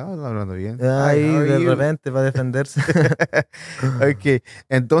ahorita estabas hablando bien. Hi, how Ahí are de you? repente para defenderse. Ok,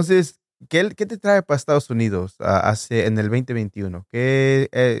 entonces, ¿qué te trae para Estados Unidos en el 2021?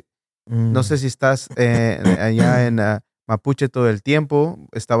 No sé Mm. si estás allá en Mapuche todo el tiempo,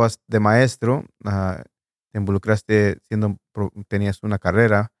 estabas de maestro, te involucraste tenías una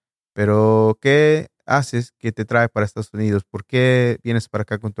carrera, pero ¿qué haces que te trae para Estados Unidos? ¿Por qué vienes para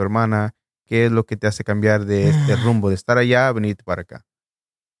acá con tu hermana? ¿Qué es lo que te hace cambiar de este rumbo, de estar allá a venir para acá?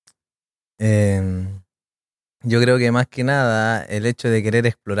 Em, yo creo que más que nada el hecho de querer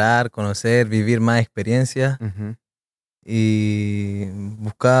explorar, conocer, vivir más experiencias Ujú, y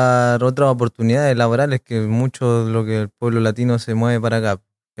buscar otras oportunidades laborales, que mucho de lo que el pueblo latino se mueve para acá,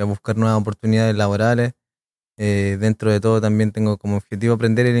 que a buscar nuevas oportunidades laborales. Dentro de todo también tengo como objetivo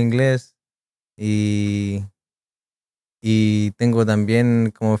aprender el inglés y, y tengo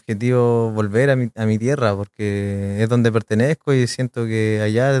también como objetivo volver a mi tierra, porque es donde pertenezco y siento que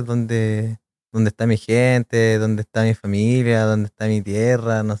allá es donde está mi gente, donde está mi familia, donde está mi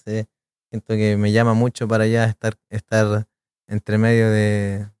tierra, no sé. Siento que me llama mucho para allá estar entre medio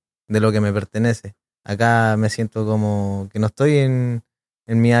de lo que me pertenece. Acá me siento como que no estoy en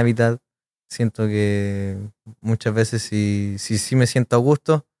mi hábitat. Siento que muchas veces sí me siento a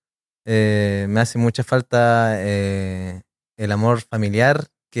gusto, me hace mucha falta el amor familiar,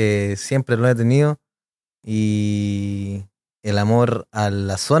 que siempre lo he tenido, y el amor a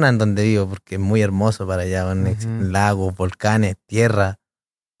la zona en donde vivo, porque es muy hermoso para allá, weón, ujú. existen lagos, volcanes, tierra,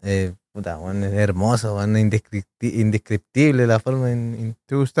 puta, weón, es hermoso, weón, es indescriptible la forma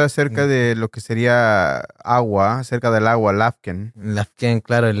 ¿Te gusta cerca en de lo que sería agua, cerca del agua, Lafken? Lafken,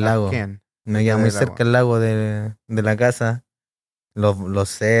 claro, el lago. Lafken, Me cerca queda muy del cerca agua. el lago de la casa, los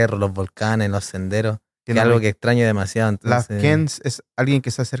cerros, los volcanes, los senderos, Que que es no algo me que extraño demasiado. Entonces, Lafken es alguien que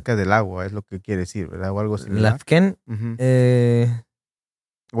está cerca del agua, es lo que quiere decir, ¿verdad? O algo similar. Lafken, Ujú. eh,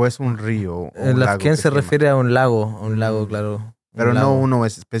 O es un río o un lago Lafken que se se llama. refiere a un lago, Mm, claro. Pero no lago. uno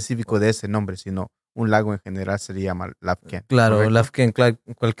es específico de ese nombre, sino un lago en general se le llama Lafken. Claro, ¿correcto? Lafken,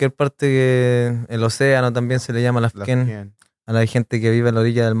 cualquier parte el océano también se le llama Lafken. Lafken. A la gente que vive a la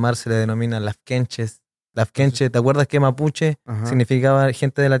orilla del mar se le denomina Lafkenches. Lafkenche, ¿te acuerdas que mapuche Ajá. significaba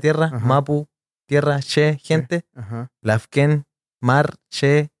gente de la tierra? Ajá. Mapu, tierra, che, gente. Ajá. Lafken, mar,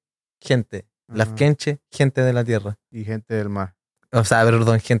 che, gente. Ajá. Lafkenche, gente de la tierra. Y gente del mar. O sea,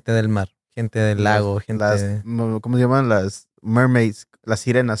 perdón, gente del mar, gente del lago, gente... ¿Cómo se llaman? Las mermaids, las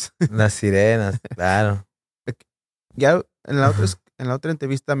sirenas. Las sirenas, claro. Ya en la otra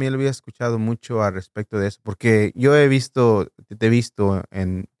entrevista también lo había escuchado mucho al respecto de eso, porque yo te he visto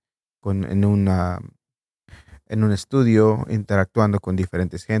en un estudio interactuando con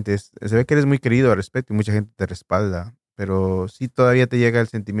diferentes gentes. Se ve que eres muy querido al respecto y mucha gente te respalda, pero sí todavía te llega el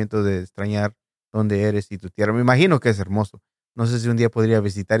sentimiento de extrañar dónde eres y tu tierra. Me imagino que es hermoso. No sé si un día podría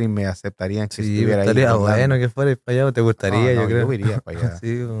visitar y me aceptarían que Sí, estuviera ahí. estaría rondando. bueno que fueras para allá, o te gustaría, No, yo creo. yo iría para allá.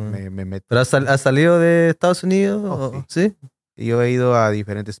 Sí, bueno. Me meto. ¿Pero has salido de Estados Unidos? Oh, ¿Sí? Yo he ido a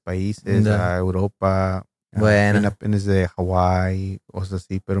diferentes países, Ya. a Europa, Bueno. apenas de Hawái, cosas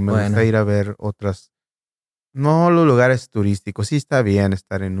así, pero me Bueno. gusta ir a ver otras, no los lugares turísticos. Sí está bien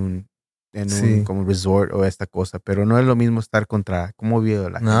estar en un Sí. como resort o esta cosa, pero no es lo mismo estar contra cómo vive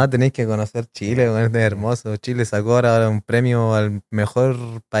la No, gente. tenéis que conocer Chile, bueno, es hermoso. Chile sacó ahora un premio al mejor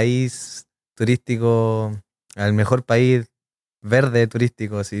país turístico, al mejor país verde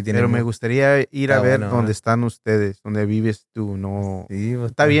turístico. Sí, tiene Pero me gustaría ir a está ver bueno, dónde ¿no? están ustedes, dónde vives tú. No, Sí,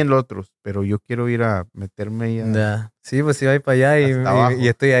 pues, está bien los otros, pero yo quiero ir a meterme ya. Ya. Sí, pues si vais para allá Hasta abajo. y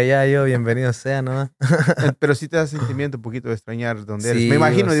estoy allá, yo bienvenido sea, ¿no? Pero sí te da sentimiento un poquito de extrañar dónde eres. Sí, Me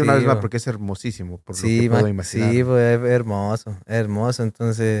imagino pues, de una sí, vez más pues. porque es hermosísimo, por lo Sí, que puedo imaginar. sí, pues es hermoso, es hermoso.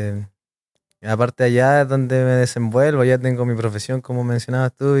 Entonces, aparte allá es donde me desenvuelvo, ya tengo mi profesión, como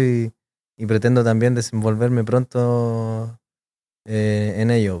mencionabas tú, y pretendo también desenvolverme pronto en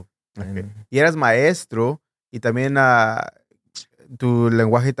ello. Ok. Y eras maestro y también tu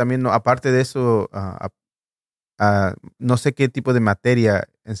lenguaje también, aparte de eso, no sé qué tipo de materia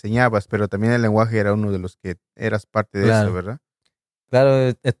enseñabas, pero también el lenguaje era uno de los que eras parte de eso, Claro. ¿verdad?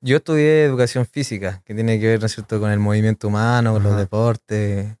 Claro, yo estudié educación física, que tiene que ver, ¿no es cierto?, con el movimiento humano, con los Ajá.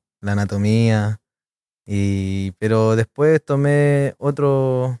 deportes, la anatomía, pero después tomé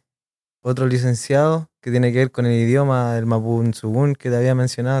otro licenciado que tiene que ver con el idioma del Mapudungun que te había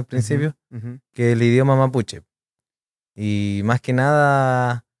mencionado al principio, Ujú. que es el idioma mapuche. Y más que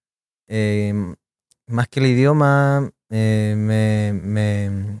nada, eh, más que el idioma,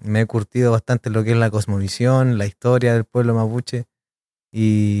 me he curtido bastante en lo que es la cosmovisión, la historia del pueblo mapuche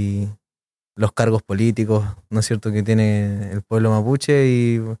y los cargos políticos, ¿no es cierto?, que tiene el pueblo mapuche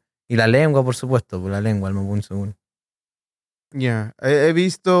y la lengua, por supuesto, por la lengua, el Mapudungun. Ya, he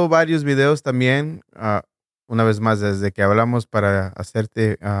visto varios videos también, una vez más, desde que hablamos para hacer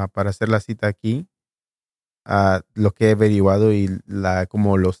la cita aquí, lo que he averiguado y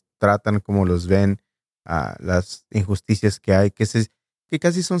cómo los tratan, cómo los ven, las injusticias que hay, que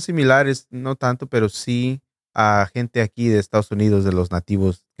casi son similares, no tanto, pero sí a gente aquí de Estados Unidos, de los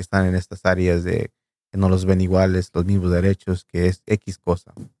nativos que están en estas áreas de que no los ven iguales, los mismos derechos, que es X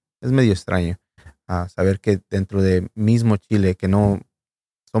cosa. Es medio extraño saber que dentro de mismo Chile, que no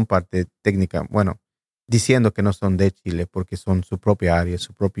son parte técnica, bueno, diciendo que no son de Chile porque son su propia área,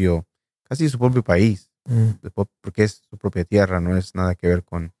 casi su propio país, porque es su propia tierra, no es nada que ver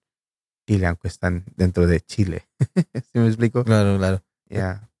con Chile, aunque están dentro de Chile. ¿Sí me explico? Claro, claro.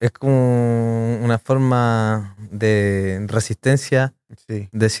 Ya, Es como una forma de resistencia sí,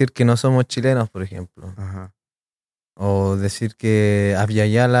 decir que no somos chilenos, por ejemplo. ajá. O decir que Abya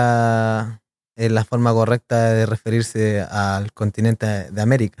es la forma correcta de referirse al continente de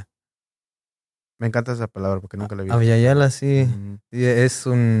América. Me encanta esa palabra porque nunca la había Abya escuchado. sí, sí, es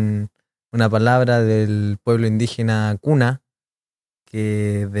una palabra del pueblo indígena Cuna,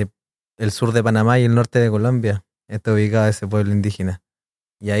 que de el sur de Panamá y el norte de Colombia está ubicado ese pueblo indígena.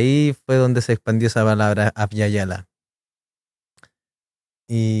 Y ahí fue donde se expandió esa palabra Abya.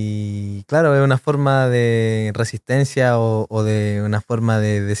 Y claro, es una forma de resistencia o de una forma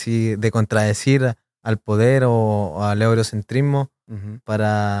de decir, de contradecir al poder o al eurocentrismo Ujú.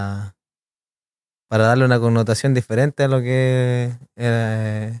 para darle una connotación diferente a lo que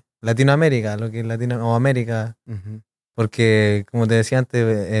es Latinoamérica, lo que es o América. Ujú. Porque, como te decía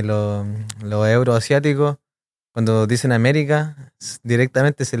antes, los euroasiáticos, cuando dicen América,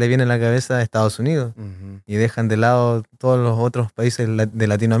 directamente se le viene a la cabeza a Estados Unidos Ujú. y dejan de lado todos los otros países de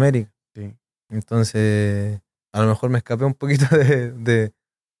Latinoamérica. Sí. Entonces, a lo mejor me escapé un poquito de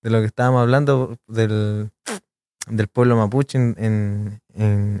lo que estábamos hablando del pueblo mapuche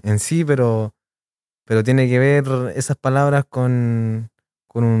en sí, pero pero tiene que ver esas palabras con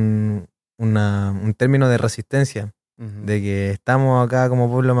un término de resistencia, de que estamos acá como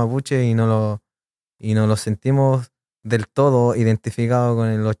pueblo mapuche y no lo sentimos del todo identificados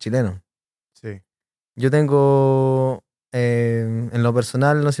con los chilenos. Sí. Yo tengo en lo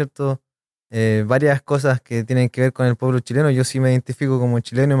personal, ¿no es cierto?, varias cosas que tienen que ver con el pueblo chileno. Yo sí me identifico como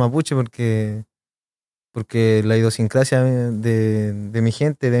chileno y mapuche porque la idiosincrasia de mi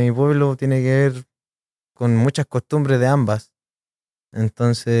gente, de mi pueblo, tiene que ver con muchas costumbres de ambas.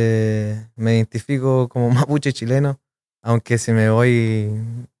 Entonces me identifico como mapuche chileno, aunque si me voy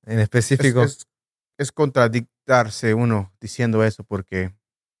en específico. Es contradictarse uno diciendo eso porque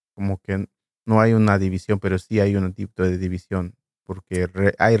como que no hay una división, pero sí hay un tipo de división porque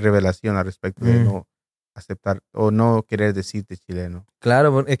hay revelación al respecto de no aceptar o no querer decirte chileno.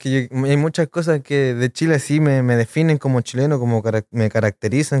 Claro, es que hay muchas cosas que de Chile sí me definen como chileno, como me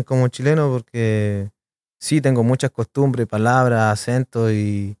caracterizan como chileno, porque sí tengo muchas costumbres, palabras, acentos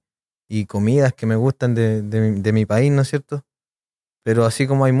y comidas que me gustan de mi país, ¿no es cierto? Pero así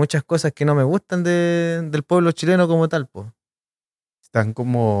como hay muchas cosas que no me gustan del pueblo chileno como tal, pues. Están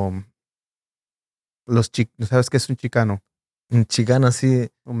como ¿sabes qué es un chicano? Un chicano así.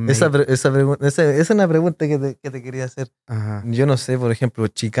 Un Esa es una pregunta que te quería hacer. Ajá. Yo no sé, por ejemplo,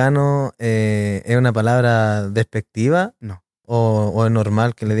 chicano es una palabra despectiva No. o es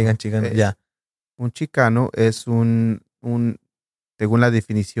normal que le digan chicano. Ya. Un chicano es según la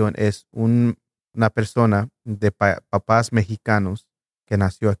definición, es una persona de papás mexicanos que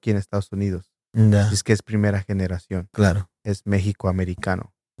nació aquí en Estados Unidos. Ya. Así es que es primera generación. Claro. Es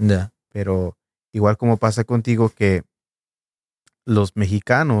mexicoamericano. Ya. Pero igual como pasa contigo que los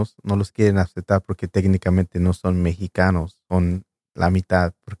mexicanos no los quieren aceptar porque técnicamente no son mexicanos, son la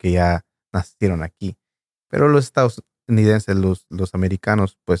mitad porque ya nacieron aquí. Pero los estadounidenses, los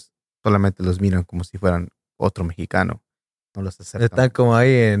americanos, pues solamente los miran como si fueran otro mexicano. No los aceptan. Están como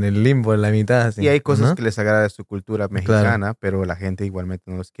ahí en el limbo, en la mitad. Así, y hay cosas ¿no? que les agrada de su cultura mexicana, Claro. pero la gente igualmente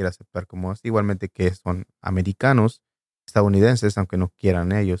no los quiere aceptar como así. Igualmente que son americanos, estadounidenses, aunque no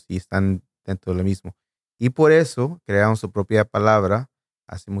quieran ellos, y están dentro de lo mismo. Y por eso crearon su propia palabra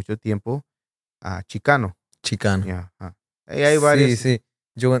hace mucho tiempo, chicano. Chicano. Ajá. Y hay varios. Sí.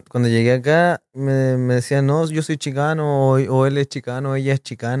 Yo cuando llegué acá me decían, no, yo soy chicano, o él es chicano, ella es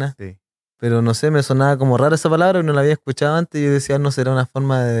chicana. Sí. Pero no sé, me sonaba como rara esa palabra, no la había escuchado antes y yo decía, no será una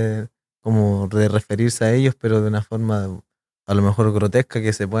forma como de referirse a ellos, pero de una forma a lo mejor grotesca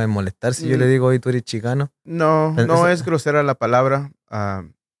que se pueden molestar si yo le digo, hoy tú eres chicano. No, no es grosera la palabra.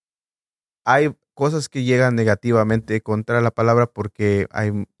 Hay cosas que llegan negativamente contra la palabra porque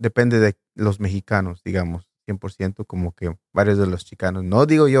depende de los mexicanos, digamos, 100%, como que varios de los chicanos, no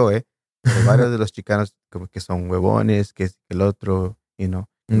digo yo, pero varios de los chicanos como que son huevones, que es el otro, no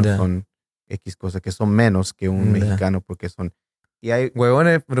son X cosas, que son menos que un mexicano porque son... Y hay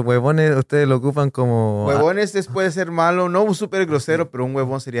huevones, pero huevones ustedes lo ocupan como... Huevones puede ser malo, no súper grosero, pero un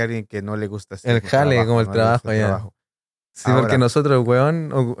huevón sería alguien que no le gusta hacer el jale, trabajo, como el no trabajo, le gusta el ya. trabajo. Sí, porque nosotros,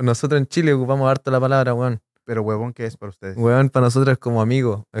 nosotros en Chile ocupamos harto la palabra huevón. Pero huevón, ¿qué es para ustedes? Huevón para nosotros es como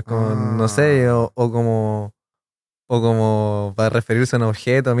amigo, es como, no sé, o como para referirse a un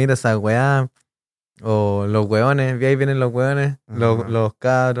objeto, mira esa weá, o los hueones, ahí vienen los hueones, los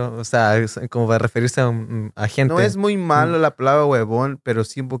cabros, o sea, es como para referirse a gente. No es muy malo la palabra huevón, pero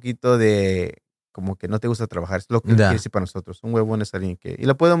sí un poquito de como que no te gusta trabajar, es lo que quiere decir para nosotros. Un huevón es alguien y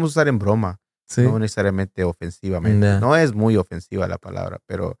lo podemos usar en broma, ¿sí? No necesariamente ofensivamente. No es muy ofensiva la palabra,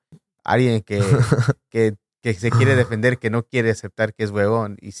 pero alguien que se quiere defender, que no quiere aceptar que es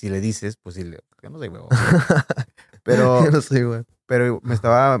huevón, y si le dices, pues dile, yo no soy huevón. Pero, yo no soy huevón. Pero me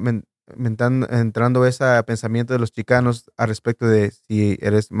estaba entrando ese pensamiento de los chicanos al respecto de si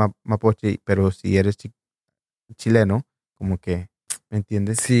eres mapuche, pero si eres chileno, como que, ¿me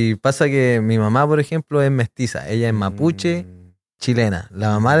entiendes? Sí, pasa que mi mamá, por ejemplo, es mestiza. Ella es mapuche, chilena.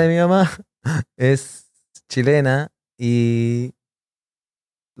 La mamá de mi mamá es chilena y...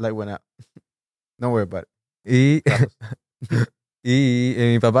 Like when no worry about it. Y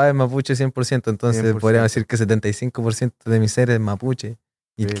mi papá es mapuche 100%, entonces 100%. podríamos decir que 75% de mi ser es mapuche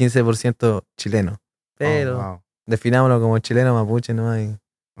y el 15% chileno. Pero definámoslo como chileno mapuche, ¿no?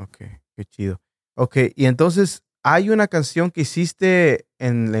 Ok, qué chido. Ok, y entonces hay una canción que hiciste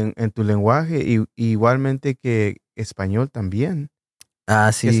en tu lenguaje y igualmente que español también.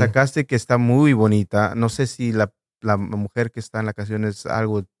 Sí. Que sacaste que está muy bonita. No sé si la mujer que está en la canción es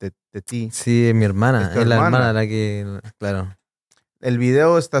algo de ti. Sí, es mi hermana. Es la hermana la que, claro. El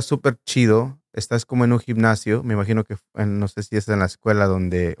video está súper chido. Estás como en un gimnasio. Me imagino que, no sé si es en la escuela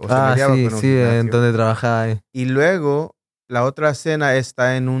donde... sí, en donde trabajaba ahí. Y luego la otra escena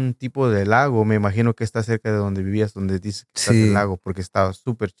está en un tipo de lago. Me imagino que está cerca de donde vivías, donde dices que está el lago, porque estaba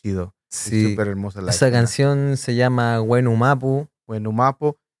súper chido. Sí. Súper hermosa la Esa escena. canción se llama Wenumapu.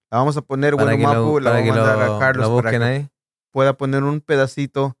 Wenumapu. La vamos a poner Para que Wenumapu, la para vamos que a mandar a Carlos lo para busquen que ahí. pueda poner un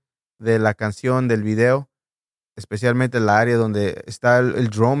pedacito de la canción, del video, especialmente la área donde está el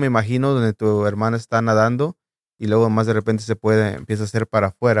drone, me imagino, donde tu hermana está nadando y luego más de repente empieza a hacer para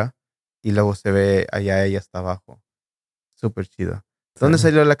afuera y luego se ve allá ella hasta abajo. Súper chido. ¿Dónde Sí.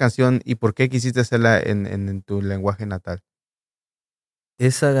 salió la canción y por qué quisiste hacerla en tu lenguaje natal?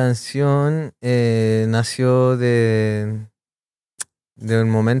 Esa canción nació de un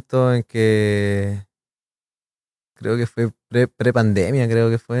momento en que creo que fue pre-pandemia, creo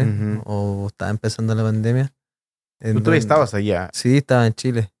que fue, Ujú. o estaba empezando la pandemia. Tú En todavía donde, estabas allá. sí, estaba en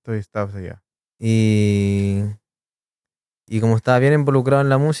Chile. Todavía estabas allá. Y, y como estaba bien involucrado en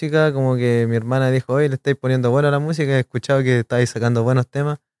la música, como que mi hermana dijo, oye, le estáis poniendo buena la música, he escuchado que estáis sacando buenos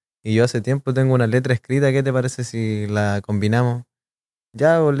temas. Y yo hace tiempo tengo una letra escrita, ¿qué te parece si la combinamos?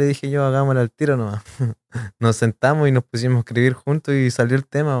 Ya, pues le dije yo, hagámosla al tiro nomás. Nos sentamos y nos pusimos a escribir juntos y salió el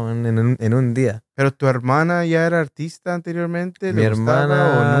tema weón, en un día. ¿Pero tu hermana ya era artista anteriormente? Mi ¿Le gustaba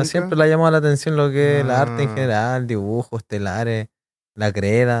o hermana siempre nunca? le ha llamado la atención lo que es la arte en Ah, general, dibujos, telares, la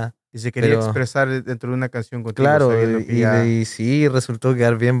creda. y se quería Pero expresar dentro de una canción contigo, claro, sabiendo que ya y sí, resultó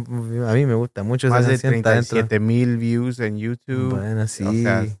quedar bien. A mí me gusta mucho esa más de canción, está dentro. 37,000 views en YouTube. Bueno, O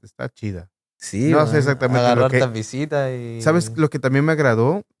sea, sí, está chida. sí, No sé bueno, exactamente agarró lo hartas que... visitas ¿Sabes y... lo que también me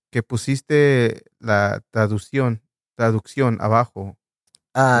agradó? Que pusiste la traducción abajo en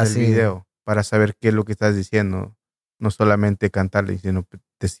Ah, el sí. video para saber qué es lo que estás diciendo. No solamente cantarle, sino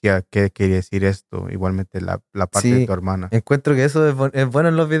decía qué quería decir esto. Igualmente la parte de Sí, tu hermana. encuentro que eso es bueno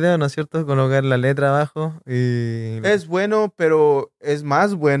en los videos, ¿no es cierto? Colocar la letra abajo y... Es bueno, pero es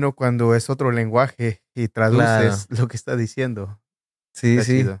más bueno cuando es otro lenguaje y Claro, traduces lo que está diciendo. sí, Está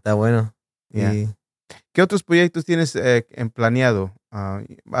sí, chido. está bueno. Ya. Y ¿Qué otros proyectos tienes en planeado?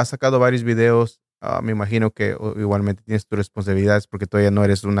 Has sacado varios videos. Me imagino que igualmente tienes tus responsabilidades porque todavía no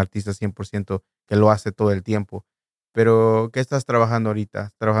eres un artista 100% que lo hace todo el tiempo. Pero, ¿qué estás trabajando ahorita?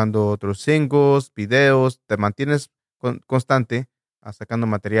 ¿Estás trabajando otros singles, videos? ¿Te mantienes constante sacando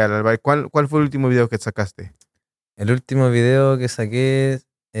material? ¿Cuál fue el último video que sacaste? el último video que saqué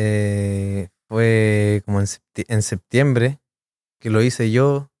fue como en septiembre, que lo hice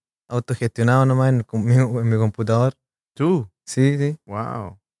yo, autogestionado nomás en mi computador. ¿Tú? Sí, sí.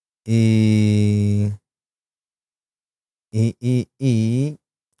 Wow. Y, y, y, y,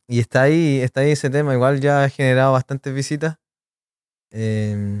 y está ahí ese tema. Igual ya ha generado bastantes visitas.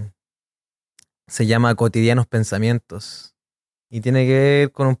 Em, Se llama Cotidianos Pensamientos. Y tiene que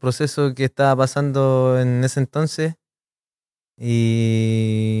ver con un proceso que estaba pasando en ese entonces.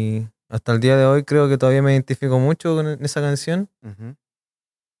 Y hasta el día de hoy creo que todavía me identifico mucho con esa canción. Ujú.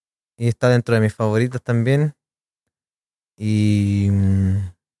 Y está dentro de mis favoritas también. Y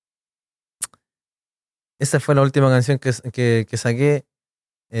esa fue la última canción que saqué.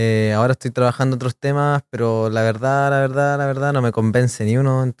 Ahora estoy trabajando otros temas, pero la verdad no me convence ni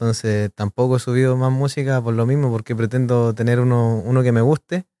uno. Entonces tampoco he subido más música por lo mismo, porque pretendo tener uno que me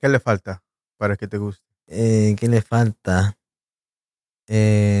guste. ¿Qué le falta para que te guste? ¿Qué le falta?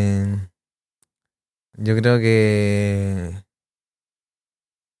 Eh, yo creo que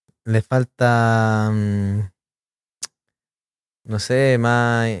le falta, no sé,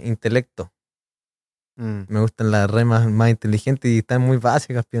 más intelecto. Mm, Me gustan las remas más inteligentes y están muy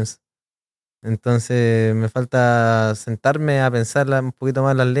básicas, pienso. Entonces me falta sentarme a pensar un poquito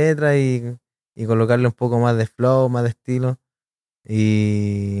más las letras y colocarle un poco más de flow, más de estilo.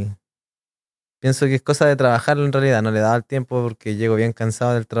 Y pienso que es cosa de trabajarlo en realidad. No le daba el tiempo porque llego bien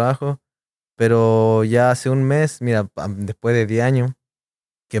cansado del trabajo. Pero ya hace un mes, mira, después de 10 años,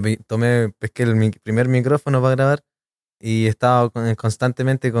 que pesqué el primer micrófono para grabar y estaba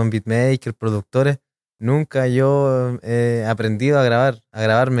constantemente con beatmakers, productores. Nunca yo he aprendido a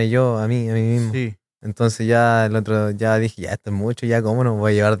grabarme yo a mí mismo. sí. Entonces ya el otro, ya dije, ya esto es mucho, ya cómo no,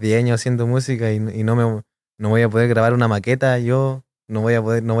 voy a llevar 10 años haciendo música y no voy a poder grabar una maqueta, yo no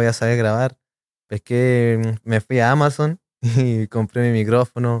voy a saber grabar. Pesqué, me fui a Amazon y compré mi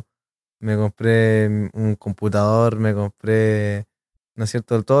micrófono, me compré un computador, me compré, ¿no es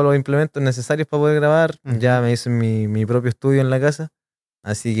cierto?, todos los implementos necesarios para poder grabar. Ya Ujú. me hice mi propio estudio en la casa.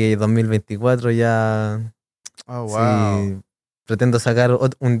 Así que 2024 ya, Oh, wow. sí, pretendo sacar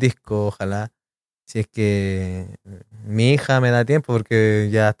un disco, ojalá. Si es que mi hija me da tiempo, porque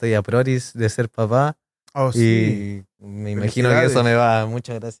ya estoy a proris de ser papá. Oh, sí. Y me imagino que eso me Felicidades. va.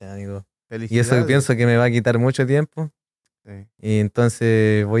 Muchas gracias, amigo. Y eso Felicidades. pienso que me va a quitar mucho tiempo. Sí. Y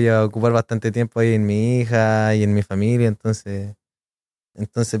entonces voy a ocupar bastante tiempo ahí en mi hija y en mi familia.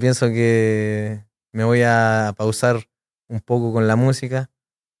 Entonces pienso que me voy a pausar un poco con la música,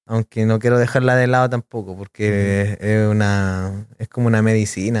 aunque no quiero dejarla de lado tampoco, porque es como una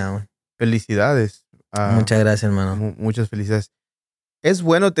medicina, weón. Felicidades. Muchas gracias, hermano. Muchas felicidades. Es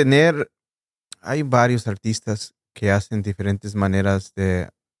bueno tener, hay varios artistas que hacen diferentes maneras de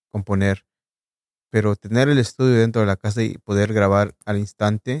componer, pero tener el estudio dentro de la casa y poder grabar al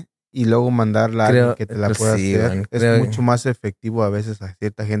instante y luego mandarla a alguien Creo, que te la pues pueda sí, hacer weón, es creo mucho más efectivo a veces a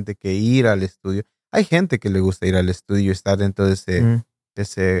cierta gente que ir al estudio. Hay gente que le gusta ir al estudio y estar dentro de mm,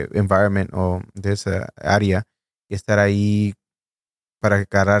 ese environment o de esa área y estar ahí para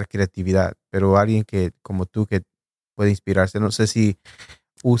agarrar creatividad, pero alguien que como tú que puede inspirarse, no sé si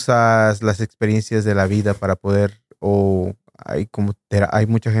usas las experiencias de la vida para poder o hay como hay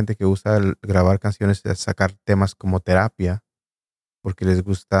mucha gente que usa grabar canciones y sacar temas como terapia porque les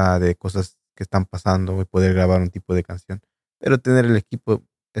gusta de cosas que están pasando y poder grabar un tipo de canción. Pero tener el equipo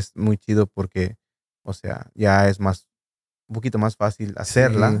es muy chido porque, o sea, ya es más un poquito más fácil sí,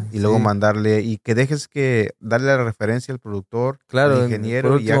 hacerla y luego sí. mandarle y que dejes que darle la referencia al productor, al Claro, por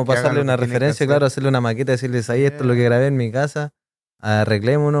ingeniero y ya último que hagan pasarle lo que una tienen que referencia, hacer. claro, hacerle una maqueta, decirles ahí esto es lo que Yeah, grabé en mi casa,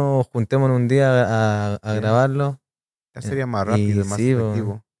 arreglémonos, juntémonos un día a yeah. grabarlo. Ya sería más rápido Y y más sí, po.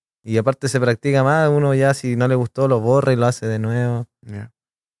 efectivo. Y aparte se practica más, uno ya si no le gustó lo borra y lo hace de nuevo, Yeah.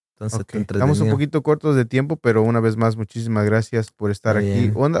 entonces Ok, está estamos un entretenido. poquito cortos de tiempo, pero una vez más, muchísimas gracias por estar Está aquí.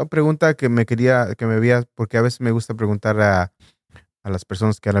 bien. Una pregunta que me quería, que me veas, porque a veces me gusta preguntar a las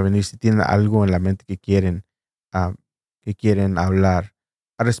personas que van a venir si tienen algo en la mente ah, que quieren hablar.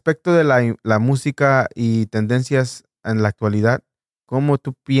 Al respecto de la música y tendencias en la actualidad, ¿cómo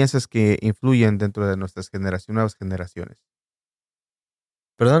tú piensas que influyen dentro de nuestras generaciones, nuevas generaciones?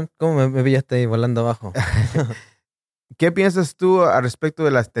 Perdón, ¿cómo me pillaste ahí volando abajo? ¿Qué piensas tú al respecto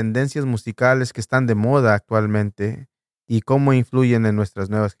de las tendencias musicales que están de moda actualmente y cómo influyen en nuestras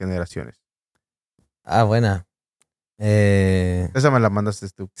nuevas generaciones? Ah, buena. Eh, Esa me la mandaste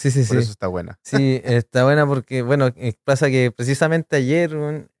tú, sí, sí, por sí. eso está buena. Sí, está buena porque, bueno, pasa que precisamente ayer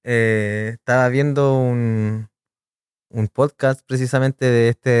weón, estaba viendo un podcast precisamente de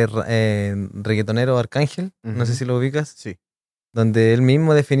este reggaetonero Arcángel, no sé Ujú. si lo ubicas, Sí. donde él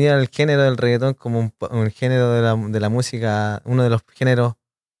mismo definía el género del reggaetón como un género de la música, uno de los géneros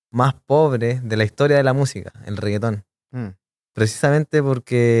más pobres de la historia de la música, el reggaetón. Mm, Precisamente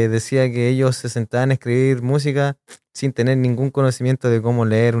porque decía que ellos se sentaban a escribir música sin tener ningún conocimiento de cómo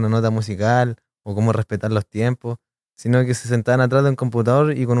leer una nota musical o cómo respetar los tiempos, sino que se sentaban atrás de un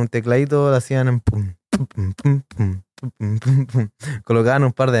computador y con un tecladito hacían pum, pum, pum, pum, pum, pum, pum, pum. Colocaban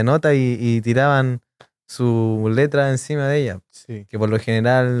un par de notas y tiraban su letra encima de ella. sí. Que por lo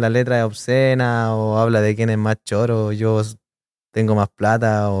general la letra es obscena o habla de quién es más choro, yo tengo más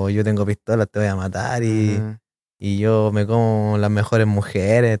plata o yo tengo pistolas, te voy a matar Ujú, y yo me como las mejores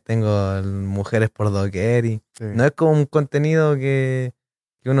mujeres, tengo mujeres por doquier y sí. no es como un contenido que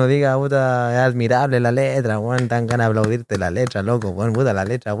uno diga, puta, es admirable la letra, weón, dan ganas de aplaudirte la letra, loco, weón, puta, la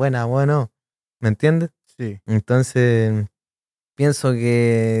letra buena, bueno, ¿me entiendes? Sí. Entonces, pienso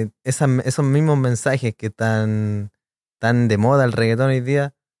que esos mismos mensajes que tan de moda el reggaetón hoy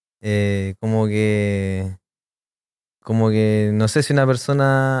día, como que no sé si una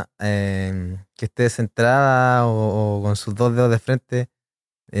persona que esté centrada o con sus dos dedos de frente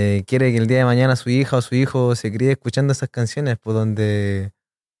quiere que el día de mañana su hija o su hijo se críe escuchando esas canciones, pues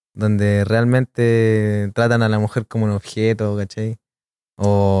donde realmente tratan a la mujer como un objeto, ¿cachai?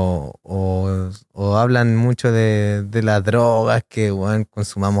 O hablan mucho de las drogas, que weón,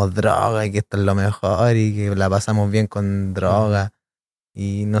 consumamos droga y que esto es lo mejor y que la pasamos bien con Ujú. droga.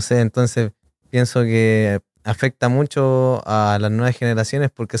 Y no sé, entonces pienso que afecta mucho a las nuevas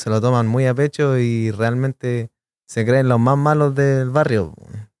generaciones porque se lo toman muy a pecho y realmente se creen los más malos del barrio.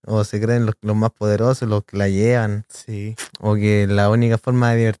 O se creen los más poderosos, los que la llevan. Sí. O que la única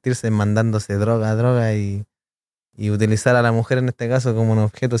forma de divertirse es mandándose droga y utilizar a la mujer en este caso como un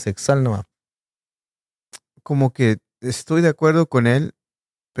objeto sexual nomás. Como que estoy de acuerdo con él,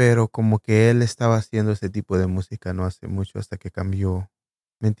 pero como que él estaba haciendo ese tipo de música no hace mucho hasta que cambió.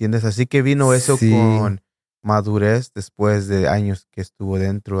 ¿Me entiendes? Así que vino eso Sí. con madurez después de años que estuvo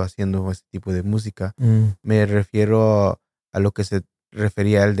dentro haciendo ese tipo de música. Mm, Me refiero a lo que se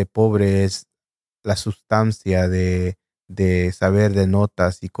refería él de pobre, es la sustancia de saber de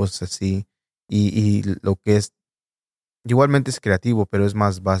notas y cosas así. Y lo que es, igualmente es creativo, pero es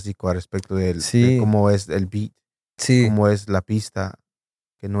más básico al respecto de sí, cómo es el beat, sí. cómo es la pista,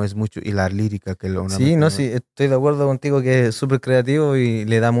 que no es mucho, y la lírica, que Sí, normalmente no, no sí, es. estoy de acuerdo contigo que es súper creativo y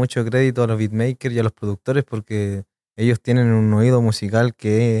le da mucho crédito a los beatmakers y a los productores porque ellos tienen un oído musical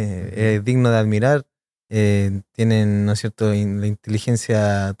que es digno de admirar. Tienen, ¿no es cierto?, la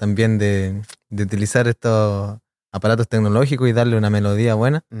inteligencia también de utilizar estos aparatos tecnológicos y darle una melodía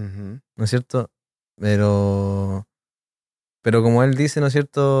buena, ¿no es cierto? Pero como él dice, ¿no es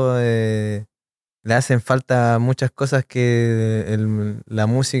cierto?, le hacen falta muchas cosas que la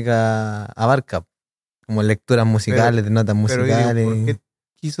música abarca, como lecturas musicales, de notas Pero yo digo, ¿por musicales. qué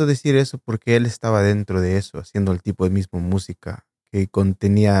quiso decir eso? Porque él estaba dentro de eso, haciendo el tipo de mismo música que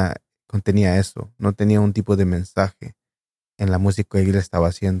contenía eso. No tenía un tipo de mensaje en la música que él estaba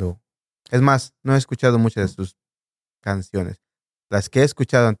haciendo. Es más, no he escuchado muchas de sus canciones. Las que he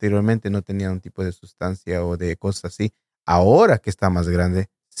escuchado anteriormente no tenían un tipo de sustancia o de cosas así. Ahora que está más grande,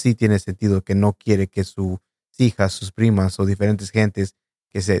 sí tiene sentido que no quiere que sus hijas, sus primas o diferentes gentes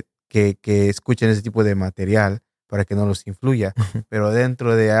que escuchen ese tipo de material para que no los influya. Pero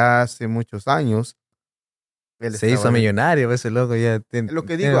dentro de hace muchos años, él Se hizo estaba millonario, pues, ese loco ya tiene, lo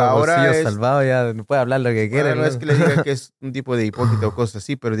que tiene digo, los ahora bolsillos es, salvados, ya no puede hablar lo que quiere ahora el no es loco. que le diga que es un tipo de hipócrita o cosas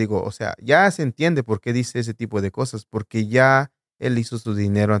así, pero digo, o sea, ya se entiende por qué dice ese tipo de cosas, porque ya él hizo su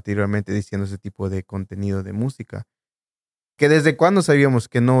dinero anteriormente diciendo ese tipo de contenido de música, que desde cuando sabíamos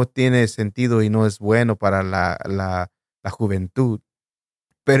que no tiene sentido y no es bueno para la juventud,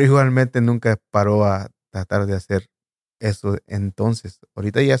 pero igualmente nunca paró a tratar de hacer eso entonces.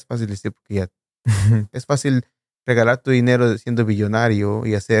 Ahorita ya es fácil decir porque ya es fácil regalar tu dinero siendo billonario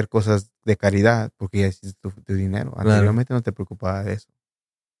y hacer cosas de caridad porque ya hiciste tu dinero. Claro. Anteriormente no te preocupaba de eso.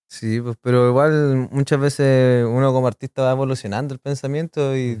 Sí, pues, pero igual muchas veces uno como artista va evolucionando el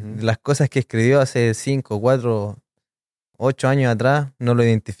pensamiento y Ujú. las cosas que escribió hace 5, 4, 8 años atrás no lo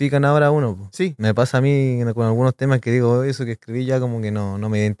identifican ahora a uno, po. Sí, Me pasa a mí con algunos temas que digo, "Oh, eso que escribí ya como que no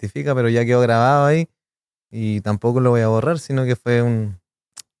me identifica, pero ya quedó grabado ahí y tampoco lo voy a borrar, sino que fue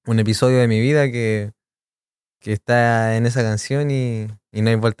un episodio de mi vida que está en esa canción y no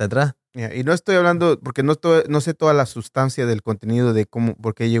hay vuelta atrás". mira, y no estoy hablando, porque no sé toda la sustancia del contenido de cómo,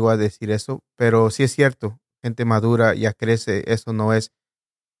 por qué llegó a decir eso, pero sí es cierto, gente madura ya crece, eso no es,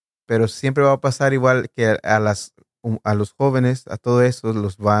 pero siempre va a pasar igual que a los jóvenes, a todo eso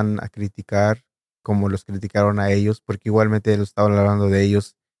los van a criticar como los criticaron a ellos, porque igualmente los estaban hablando de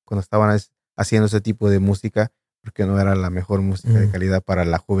ellos cuando estaban haciendo ese tipo de música, porque no era la mejor música de Mm, calidad para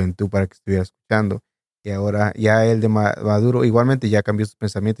la juventud, para que estuviera escuchando. Y ahora ya él de maduro, igualmente ya cambió sus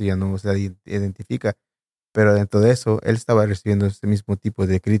pensamientos, ya no se identifica, pero dentro de eso, él estaba recibiendo ese mismo tipo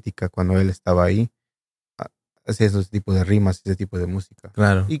de crítica cuando él estaba ahí hacia esos tipos de rimas, ese tipo de música.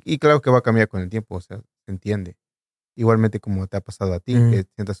 claro. Y claro que va a cambiar con el tiempo, o sea, se entiende. Igualmente como te ha pasado a ti, Mm, que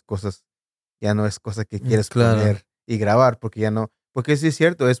sientas cosas, ya no es cosa que quieres claro. poner y grabar, porque ya no, porque sí es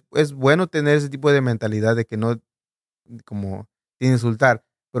cierto, es bueno tener ese tipo de mentalidad de que no, como, sin insultar,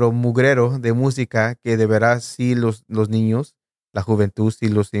 pero mugrero de música que de veras sí los niños, la juventud sí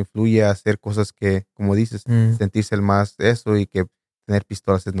los influye a hacer cosas que, como dices, Mm, sentirse el más eso y que tener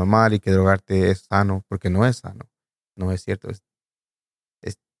pistolas es normal y que drogarte es sano, porque no es sano, no es cierto, es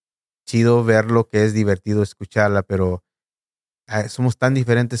chido verlo, que es divertido escucharla, pero somos tan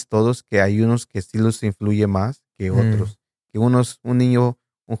diferentes todos que hay unos que sí los influye más que mm. otros. Que un niño,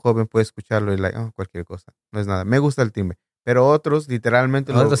 un joven puede escucharlo y cualquier cosa, no es nada. Me gusta el timbre, pero otros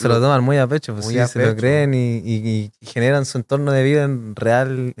literalmente Otros se lo toman muy a pecho, pues muy sí, a se lo pecho. creen y generan su entorno de vida en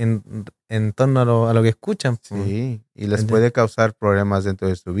real en torno a lo que escuchan, pues. Sí, y les ¿Cachai? puede causar problemas dentro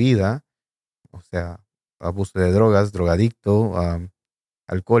de su vida, o sea, abuso de drogas, drogadicto,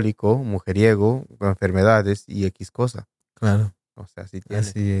 alcohólico, mujeriego, con enfermedades y X cosa. Claro, O sea, sí tiene.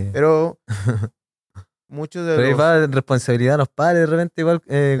 así es. Pero muchos de Pero ahí los, va responsabilidad de los padres de repente igual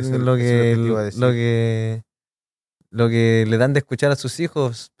eso es lo que te iba a decir. lo que le dan de escuchar a sus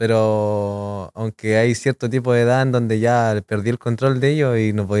hijos, pero aunque hay cierto tipo de edad en donde ya perdí el control de ellos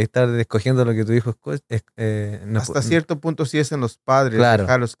y no podéis estar escogiendo lo que tu hijo Hasta cierto punto sí es en los padres claro,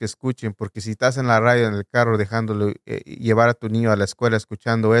 dejarlos que escuchen, porque si estás en la radio, en el carro, dejándolo llevar a tu niño a la escuela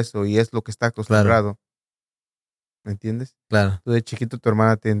escuchando eso y es lo que está claro, acostumbrado, ¿me entiendes? claro. Tú de chiquito tu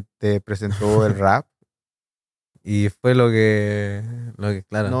hermana te presentó el rap. Y fue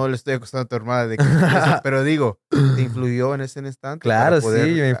claro. No le estoy acusando a tu hermana de que escuche eso, pero digo, te influyó en ese instante para Claro, sí, poder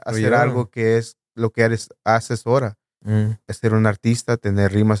me hacer influyó. algo que es lo que haces ahora. Mm, Ser un artista,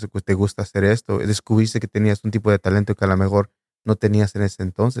 tener rimas, que te gusta hacer esto. Descubriste que tenías un tipo de talento que a lo mejor no tenías en ese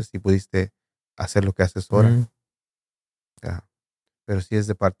entonces y pudiste hacer lo que haces ahora. mm. Ya. Pero sí es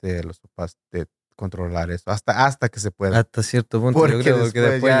de parte de los papás de controlar eso, hasta que se pueda. Hasta cierto punto, yo Porque creo, porque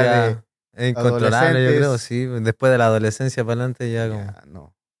después después ya de ya es incontrolable, yo creo, adolescentes, sí. Después de la adolescencia para adelante ya como... ya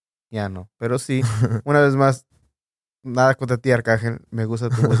no, ya no. Pero sí, una vez más, nada contra ti, Arcángel, me gusta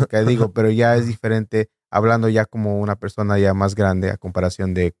tu música, digo, pero ya es diferente hablando ya como una persona ya más grande a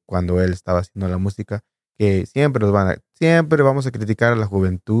comparación de cuando él estaba haciendo la música, que siempre vamos a criticar a la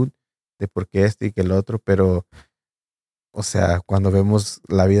juventud de por qué este y que el otro, pero, o sea, cuando vemos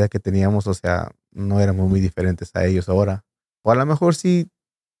la vida que teníamos, o sea, no éramos muy diferentes a ellos ahora. O a lo mejor sí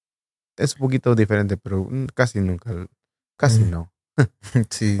es un poquito diferente, pero casi nunca, casi Mm, no.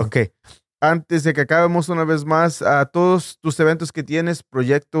 Sí. Ok. Antes de que acabemos una vez más, a todos tus eventos que tienes,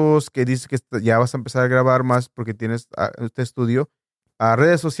 proyectos que dices que ya vas a empezar a grabar más porque tienes este estudio, a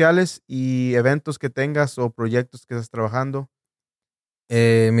redes sociales y eventos que tengas o proyectos que estás trabajando.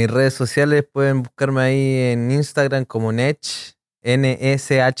 Mis redes sociales pueden buscarme ahí en Instagram como Nech,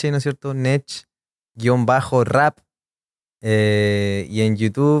 N-E-C-H, ¿no es cierto? Nech, guión bajo rap. Y en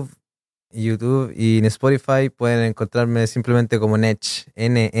YouTube y en Spotify pueden encontrarme simplemente como Nech,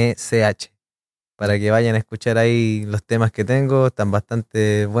 N-E-C-H, para que vayan a escuchar ahí los temas que tengo. Están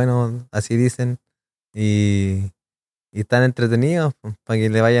bastante buenos, así dicen, y, y están entretenidos, pues, para que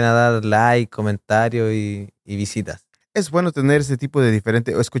le vayan a dar like, comentarios y visitas. Es bueno tener ese tipo de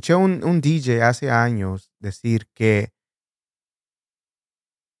diferente. Escuché un DJ hace años decir que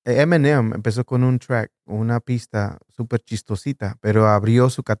Eminem empezó con un track, una pista súper chistosita, pero abrió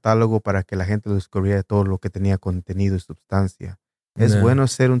su catálogo para que la gente lo descubriera todo lo que tenía contenido y sustancia. Es No. bueno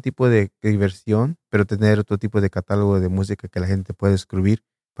ser un tipo de diversión, pero tener otro tipo de catálogo de música que la gente puede descubrir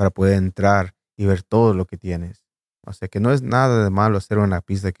para poder entrar y ver todo lo que tienes. O sea que no es nada de malo hacer una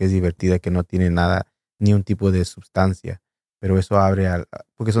pista que es divertida, que no tiene nada, ni un tipo de sustancia, pero eso abre,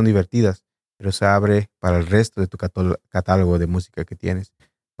 porque son divertidas, pero eso abre para el resto de tu catálogo de música que tienes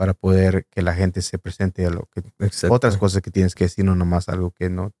para poder que la gente se presente a lo que otras Exacto. cosas que tienes que decir, no nomás algo que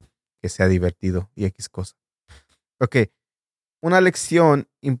no, que sea divertido y X cosa. Ok, una lección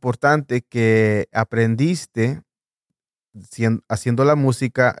importante que aprendiste haciendo la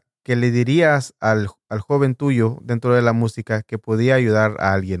música, que le dirías al joven tuyo dentro de la música que podía ayudar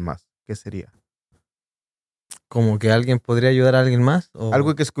a alguien más. ¿Qué sería? Como que alguien podría ayudar a alguien más,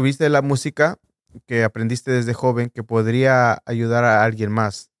 Algo o que descubriste de la música que aprendiste desde joven que podría ayudar a alguien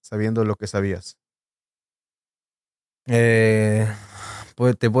más sabiendo lo que sabías. eh,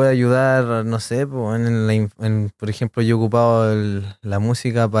 pues te puede ayudar, no sé, po, por ejemplo, yo he ocupado la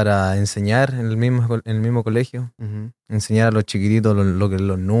música para enseñar en el mismo colegio, Ujú, enseñar a los chiquititos lo que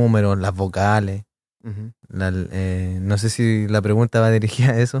los números, las vocales. ujú. No sé si la pregunta va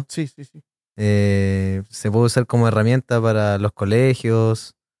dirigida a eso. Sí, sí, sí. Se puede usar como herramienta para los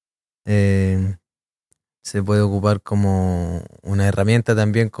colegios. eh, Se puede ocupar como una herramienta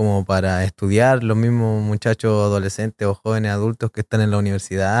también como para estudiar. Los mismos muchachos adolescentes o jóvenes adultos que están en la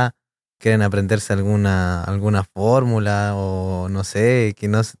universidad quieren aprenderse alguna fórmula o no sé,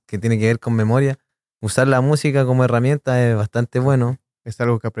 que tiene que ver con memoria. Usar la música como herramienta es bastante bueno. Es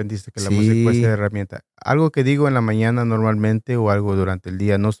algo que aprendiste, que la música puede ser Sí, herramienta. Algo que digo en la mañana normalmente o algo durante el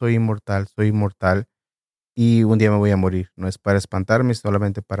día, no soy inmortal, soy inmortal y un día me voy a morir. No es para espantarme,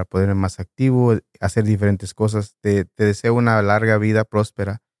 solamente para ponerme más activo, hacer diferentes cosas. Te deseo una larga vida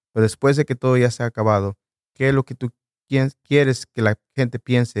próspera, pero después de que todo ya se ha acabado, ¿qué es lo que tú quieres que la gente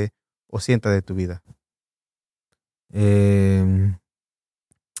piense o sienta de tu vida? eh,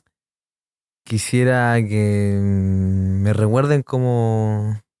 quisiera que me recuerden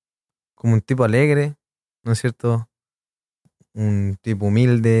como un tipo alegre, ¿no es cierto? Un tipo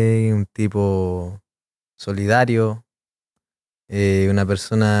humilde, un tipo solidario, una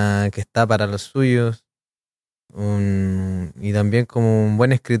persona que está para los suyos, y también como un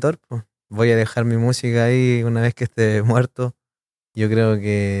buen escritor, pues. Voy a dejar mi música ahí una vez que esté muerto. Yo creo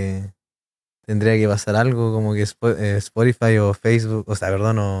que tendría que pasar algo como que Spotify o Facebook, o sea,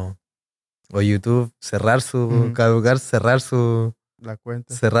 perdón, o YouTube, Ujú. caducar, La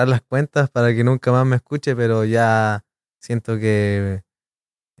cuenta. cerrar las cuentas para que nunca más me escuche, pero ya siento que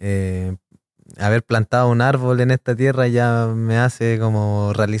eh, haber plantado un árbol en esta tierra ya me hace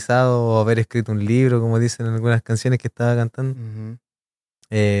como realizado, o haber escrito un libro, como dicen en algunas canciones que estaba cantando, Ujú.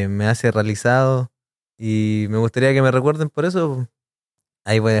 me hace realizado y me gustaría que me recuerden por eso.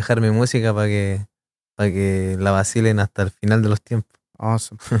 Ahí voy a dejar mi música para que la vacilen hasta el final de los tiempos.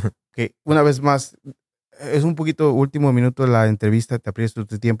 Awesome. Que una vez más, es un poquito último minuto de la entrevista, te aprieto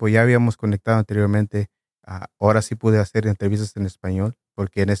tu tiempo. Ya habíamos conectado anteriormente. Ahora sí pude hacer entrevistas en español,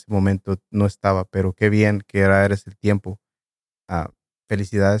 porque en ese momento no estaba, pero qué bien que ahora eres el tiempo. Ah,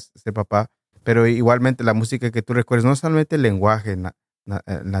 Felicidades, este papá. Pero igualmente la música que tú recuerdas, no solamente el lenguaje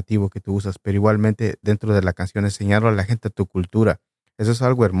nativo que tú usas, pero igualmente dentro de la canción enseñarle a la gente tu cultura. Eso es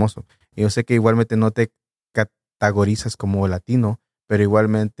algo hermoso. Y yo sé que igualmente no te categorizas como latino, pero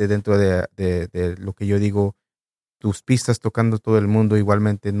igualmente dentro de lo que yo digo, tus pistas tocando todo el mundo.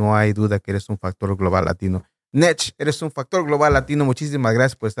 Igualmente, no hay duda que eres un factor global latino. Nech, eres un factor global latino. Muchísimas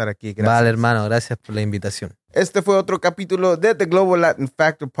gracias por estar aquí. Gracias. Vale, hermano, gracias por la invitación. Este fue otro capítulo de The Global Latin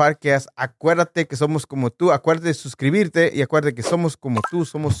Factor Podcast. Acuérdate que somos como tú. Acuérdate de suscribirte y acuérdate que somos como tú.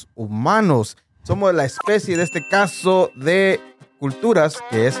 Somos humanos. Somos la especie, de este caso, de culturas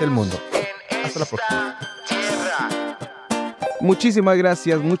que es el mundo. Hasta la próxima. Muchísimas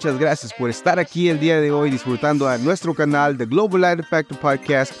gracias, muchas gracias por estar aquí el día de hoy disfrutando a nuestro canal The Global Latin Factor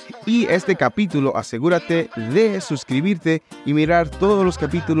Podcast y este capítulo. Asegúrate de suscribirte y mirar todos los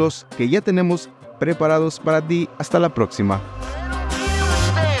capítulos que ya tenemos preparados para ti. Hasta la próxima.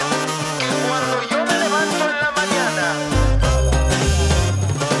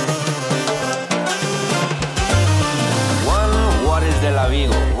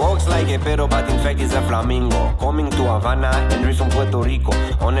 Pero but in fact is a flamingo coming to Havana and from Puerto Rico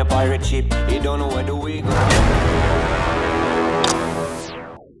on a pirate ship. You don't know where do we go.